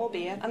 Eddie, more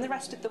beer, and the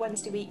rest of the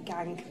Wednesday week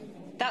gang.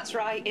 That's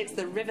right, it's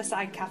the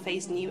Riverside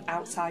Cafe's new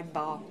outside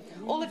bar.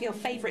 All of your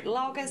favourite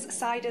lagers,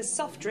 ciders,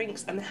 soft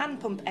drinks and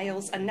hand pump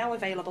ales are now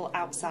available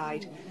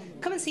outside.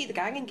 Come and see the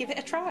gang and give it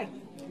a try.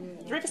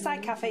 The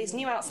Riverside Cafe's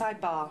new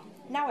outside bar,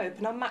 now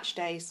open on match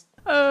days.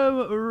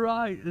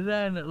 Right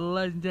then,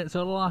 ladies and gents, so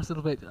the last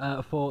little bit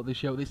for the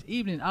show this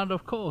evening, and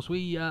of course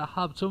we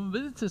have some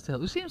visitors to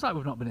Hillsborough. It seems like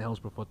we've not been in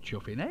Hillsborough for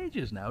chuffing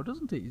ages now,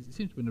 doesn't it? It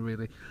seems to have been a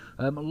really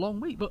long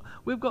week, but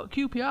we've got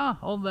QPR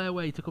on their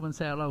way to come and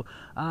say hello,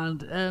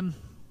 and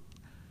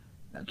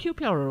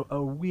QPR are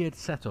a weird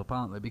setup,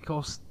 aren't they?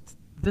 Because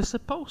they're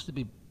supposed to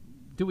be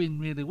doing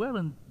really well,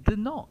 and they're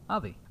not,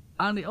 are they?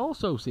 And it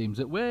also seems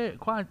that we're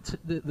quite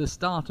the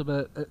start of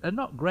a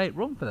not great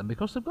run for them,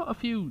 because they've got a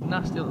few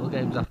nasty little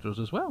games after us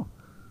as well.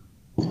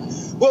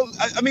 Well,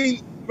 I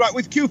mean, right,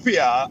 with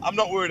QPR, I'm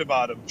not worried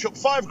about them. Chuck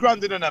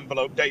 $5,000 in an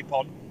envelope,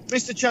 Dapon.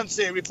 Mr.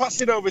 Chansiri, pass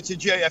it over to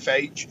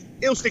JFH.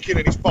 He'll stick it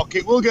in his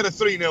pocket. We'll get a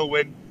 3-0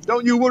 win.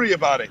 Don't you worry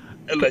about it.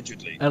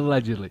 Allegedly.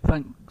 Allegedly.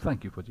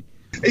 Thank you, Pudgy.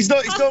 It's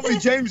normally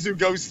James who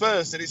goes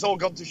first, and it's all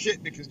gone to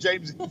shit because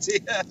James isn't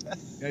here.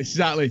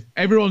 Exactly.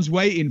 Everyone's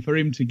waiting for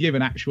him to give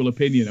an actual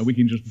opinion, and we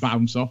can just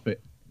bounce off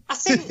it. I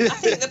think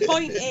the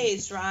point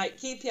is, right,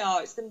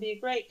 QPR, it's going to be a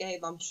great game,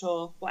 I'm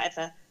sure,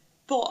 whatever.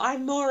 But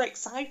I'm more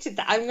excited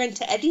that I'm going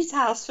to Eddie's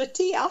house for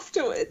tea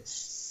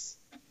afterwards.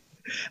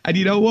 And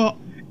you know what?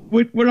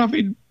 We're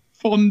having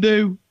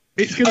fondue.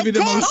 It's going to be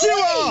the most... Of course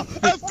you are!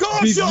 Of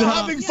course you're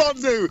having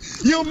fondue!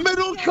 You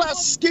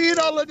middle-class skiing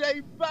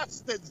holiday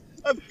bastards!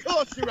 Of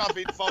course you're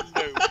having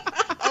fondue.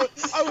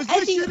 I was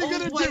literally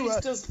going to do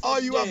a "Are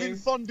you having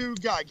fondue"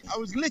 gag. I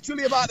was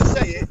literally about to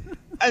say it,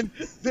 and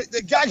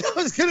the gag I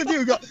was going to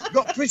do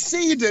got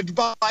preceded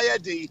by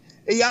Eddie.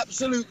 He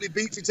absolutely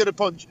beat it to the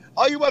punch.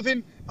 Are you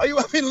having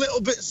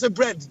little bits of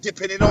bread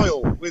dipping in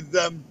oil with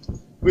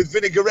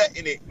vinaigrette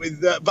in it,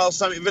 with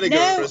balsamic vinegar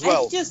as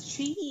well? No, Eddie does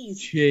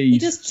cheese. He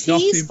does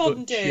cheese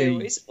fondue.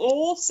 It's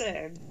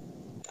awesome.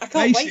 I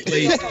can't wait to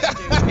do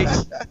fondue.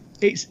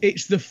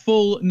 It's the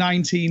full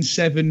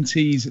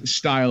 1970s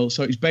style.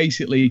 So it's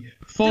basically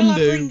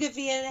fondue. Bring a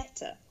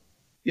Viennetta.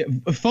 Yeah,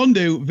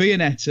 fondue,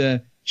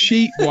 Viennetta,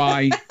 cheap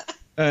white,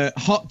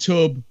 hot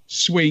tub,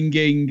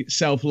 swinging,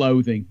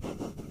 self-loathing.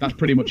 That's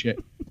pretty much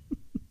it.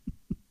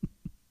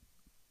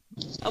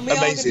 And we are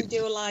going to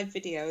do a live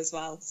video as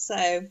well.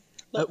 So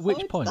at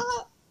which point?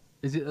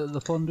 Is it at the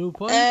fondue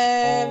point?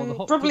 Or the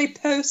hot probably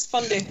tub? post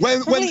fondue.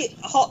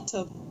 Hot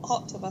tub.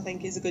 Hot tub, I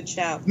think, is a good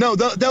shout. No,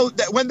 they'll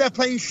when they're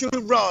playing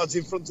charades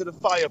in front of the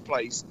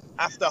fireplace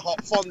after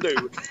hot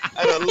fondue.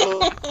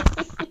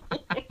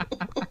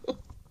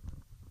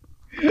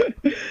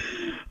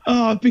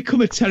 Oh, I've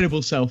become a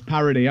terrible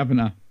self-parody, haven't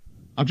I?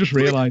 I've just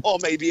realised. Or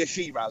maybe a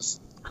Shiraz.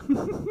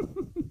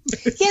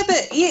 Yeah,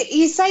 but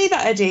you say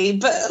that, Eddie,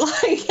 but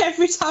like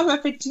every time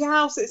I've been to your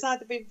house, it's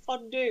either been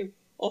fondue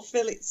or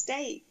fillet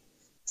steak.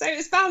 So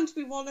it's bound to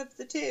be one of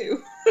the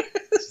two.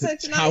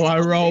 That's how I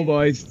roll,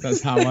 boys.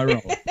 That's how I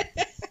roll.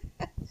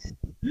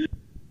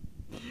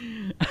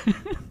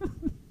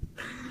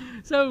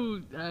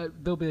 So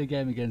there'll be a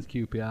game against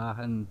QPR,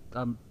 and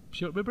I'm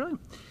sure it'll be brilliant.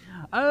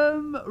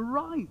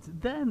 Right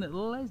then,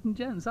 ladies and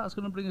gents, that's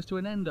going to bring us to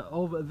an end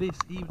of this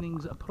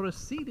evening's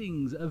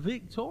proceedings.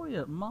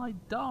 Victoria, my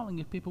darling,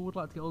 if people would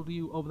like to get hold of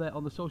you over there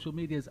on the social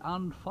medias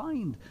and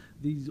find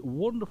these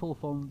wonderful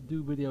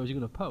fondue videos you're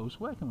going to post,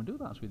 where can we do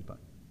that, sweetie pie?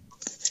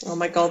 Oh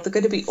my God, they're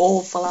going to be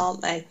awful,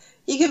 aren't they?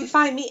 You can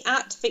find me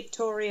at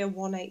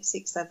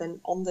Victoria1867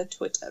 on the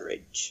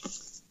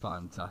Twitterage.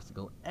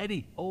 Fantastical.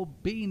 Eddie or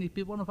Bean, if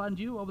people want to find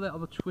you over there on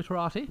the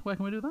Twitterati, where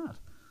can we do that?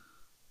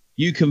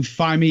 You can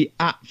find me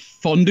at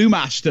Fondue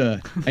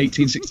Master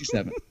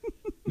 1867.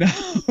 No,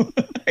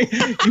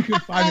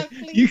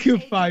 you can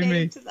find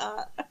me.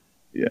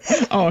 Yeah.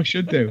 Oh, I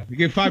should do. You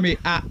can find me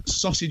at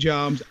Sausage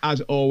Arms, as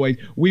always.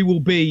 We will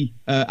be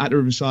at the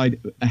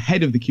Riverside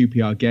ahead of the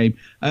QPR game.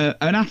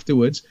 And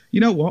afterwards, you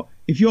know what?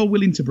 If you're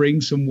willing to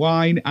bring some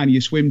wine and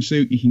your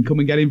swimsuit, you can come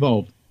and get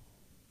involved.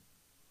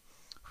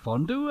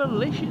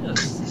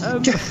 Fondue-alicious.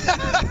 And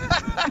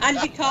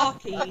your car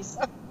keys.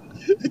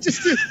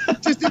 Just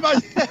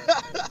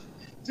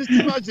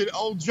imagine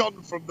old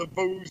John from the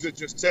Boozer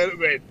just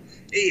turning around.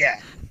 Here,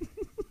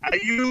 are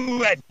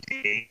you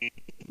ready?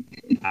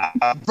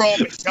 I brought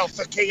myself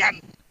a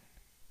Chianti.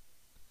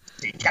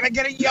 Can I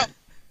get a yacht?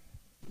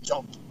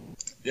 John.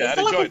 Yeah, I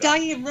feel like a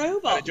dying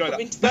robot. I enjoyed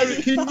that.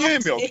 Derek, can you hear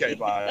me okay,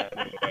 by the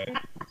way?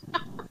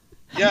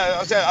 Yeah,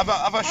 I said,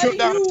 have I shut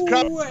down the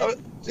crap?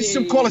 This is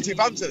some quality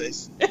banter,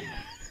 this.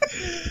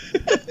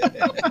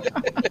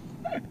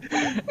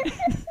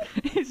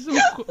 It's some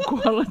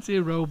quality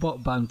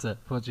robot banter,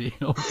 Fudgy.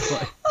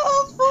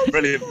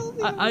 Brilliant.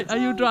 Are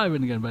you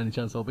driving again, by any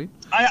chance, Albie?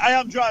 I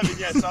am driving,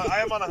 yes. I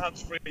am on a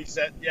hands-free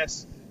set,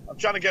 yes. I'm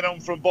trying to get home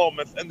from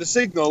Bournemouth, and the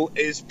signal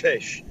is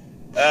pish.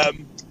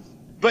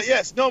 But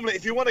yes, normally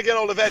if you want to get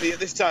hold of Eddie at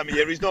this time of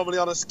year, he's normally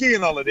on a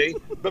skiing holiday.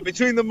 But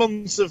between the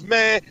months of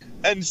May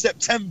and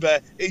September,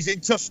 he's in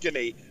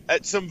Tuscany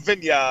at some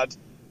vineyard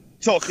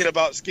talking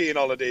about skiing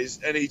holidays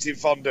and eating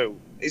fondue.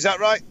 Is that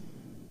right?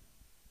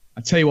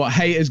 I tell you what,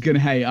 haters gonna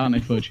hate, aren't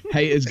they, Fudge?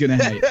 Haters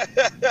gonna hate.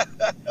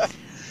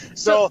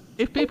 So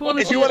if people want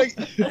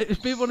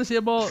to see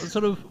a more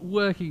sort of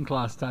working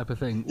class type of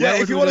thing,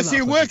 if you want to see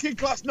a working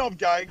class knob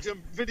guy and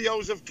some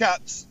videos of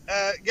cats,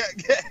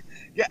 get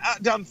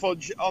at Dan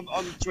Fudge on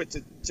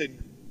Twitter.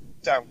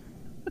 Down.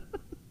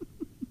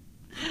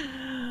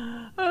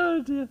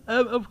 Oh dear.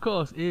 Of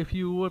course, if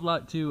you would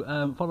like to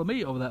follow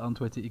me over there on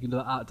Twitter, you can do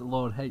that at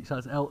Lord H.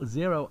 That's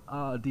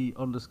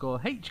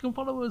L0RD_H. You can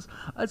follow us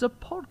as a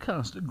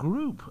podcast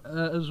group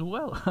as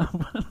well.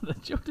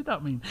 What did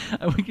that mean?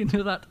 We can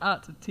do that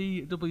at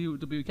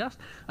TWWcast.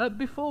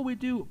 Before we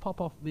do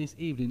pop off this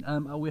evening,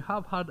 we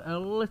have had a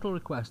little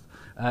request,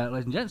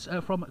 ladies and gents,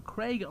 from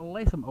Craig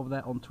Latham over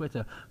there on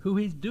Twitter, who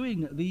is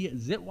doing the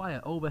Zip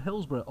Wire over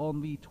Hillsborough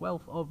on the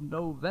 12th of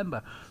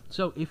November.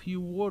 So if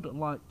you would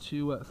like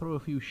to throw a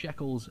few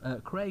shekels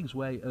Craig's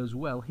way as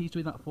well, he's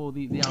doing that for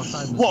the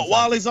Alzheimer's. What,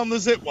 while he's on the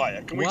Zip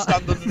Wire? Can we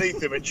stand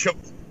underneath him and chuck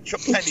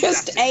pennies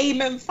Just at him?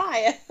 aim and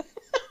fire.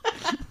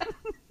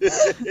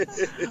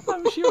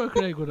 I'm sure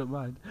Craig wouldn't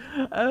mind.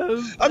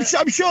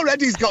 I'm sure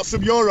Eddie's got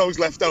some euros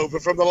left over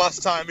from the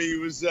last time he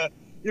was,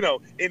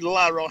 in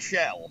La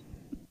Rochelle.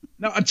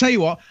 No, I tell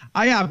you what,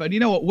 I have, and you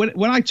know what?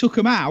 When I took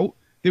them out,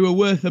 they were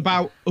worth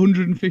about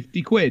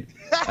 150 quid.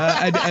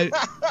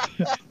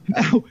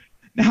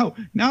 Now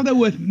they're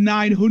worth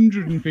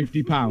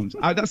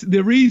 £950. That's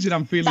the reason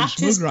I'm feeling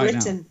smug right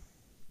now.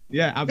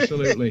 Yeah,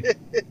 absolutely.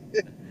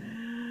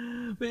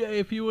 But yeah,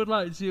 if you would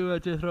like to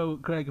throw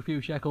Craig a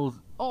few shekels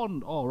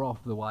on or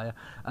off the wire,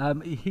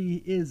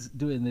 he is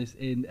doing this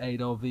in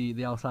aid of the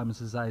Alzheimer's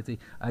Society,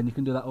 and you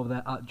can do that over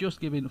there at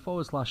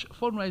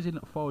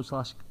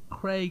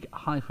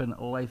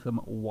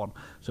justgiving/fundraising/Craig-Latham1.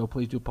 So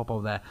please do pop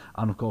over there,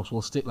 and of course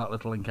we'll stick that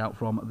little link out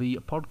from the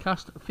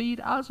podcast feed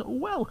as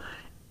well.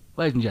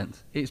 Ladies and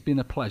gents, it's been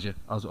a pleasure,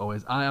 as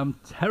always. I am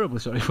terribly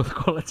sorry for the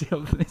quality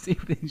of this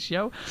evening's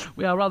show.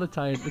 We are rather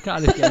tired. The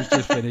Cardiff game's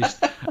just finished.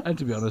 And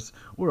to be honest,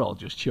 we're all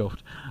just chuffed.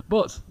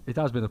 But it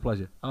has been a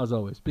pleasure, as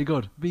always. Be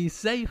good, be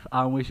safe,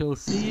 and we shall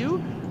see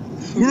you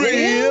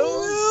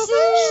real soon!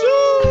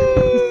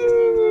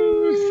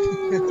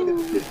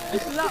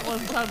 That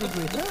was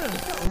probably her.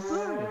 That was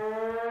brilliant.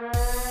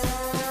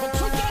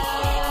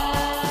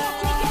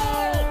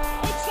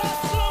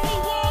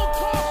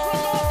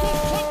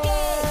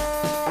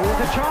 There's a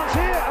chance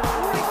here, a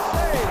great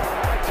save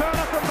by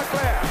Turner from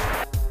McClare.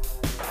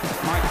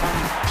 Might come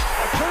a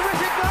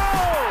terrific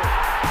goal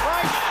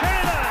by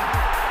Sheridan.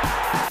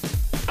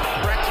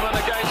 Brexman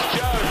against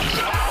Jones.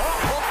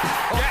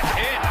 Get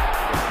in.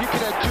 You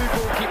could have two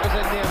goalkeepers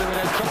in there that would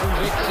have trouble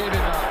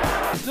saving that.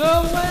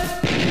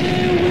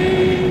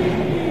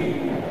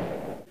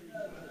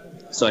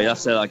 Sorry, I'll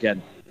say that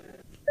again.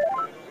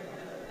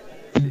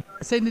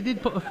 Saying they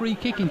did put a free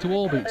kick into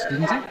Orbits,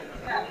 didn't he?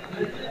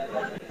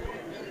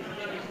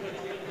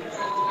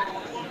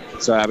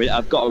 Sorry, I mean,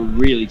 I've got a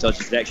really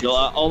dodgy connection.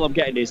 All I'm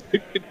getting is...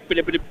 Yeah,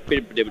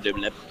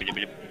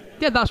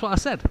 that's what I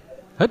said.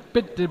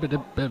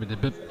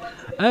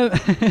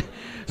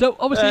 So,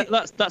 obviously...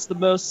 That's the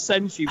most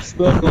sense you've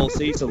spoken all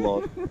season,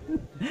 Lord.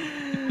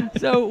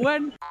 So,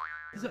 when...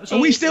 Are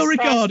we still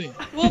recording?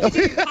 We'll be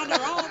doing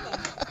panorama.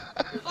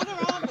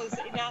 Panoramas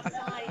in our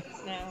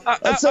sites now.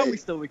 Are we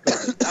still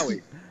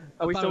recording?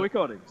 Are we still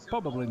recording?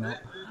 Probably not.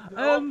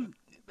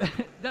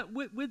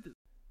 With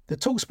The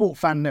TalkSport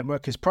Fan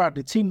Network is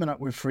proudly teaming up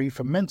with Free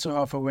for Mental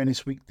Health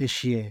Awareness Week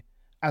this year.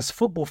 As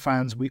football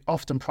fans, we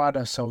often pride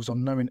ourselves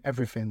on knowing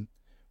everything,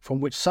 from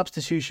which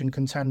substitution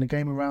can turn the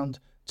game around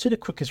to the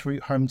quickest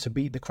route home to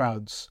beat the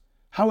crowds.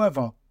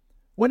 However,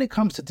 when it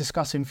comes to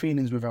discussing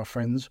feelings with our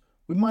friends,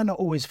 we might not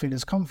always feel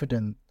as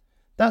confident.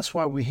 That's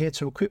why we're here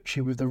to equip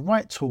you with the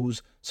right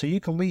tools so you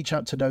can reach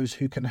out to those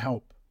who can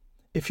help.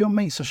 If your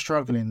mates are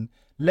struggling,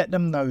 let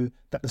them know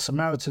that the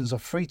Samaritans are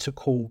free to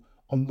call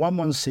on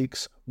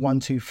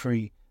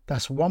 116-123.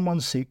 That's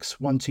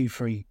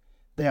 116-123.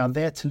 They are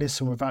there to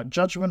listen without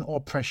judgment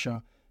or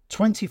pressure,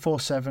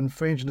 24/7,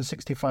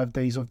 365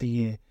 days of the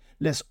year.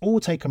 Let's all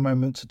take a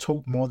moment to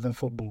talk more than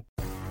football.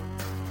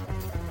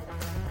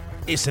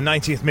 It's the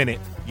 90th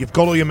minute. You've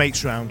got all your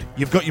mates round.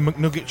 You've got your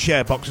McNugget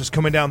share boxes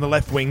coming down the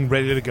left wing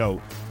ready to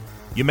go.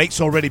 Your mate's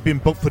already been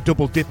booked for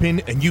double dipping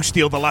and you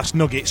steal the last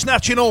nugget,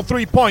 snatching all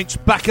 3 points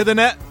back of the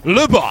net.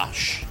 Le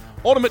Bosch.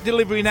 Order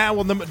McDelivery now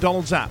on the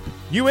McDonald's app.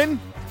 You in?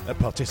 At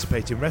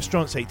participating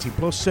restaurants, 18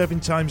 plus,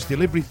 serving times,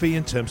 delivery fee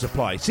and terms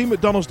apply. See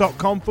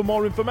mcdonalds.com for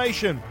more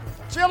information.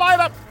 See you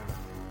later.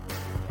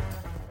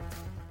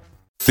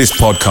 This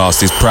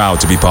podcast is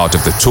proud to be part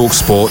of the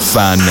TalkSport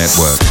Fan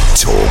Network.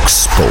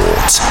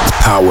 TalkSport.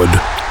 Powered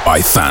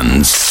by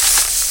fans.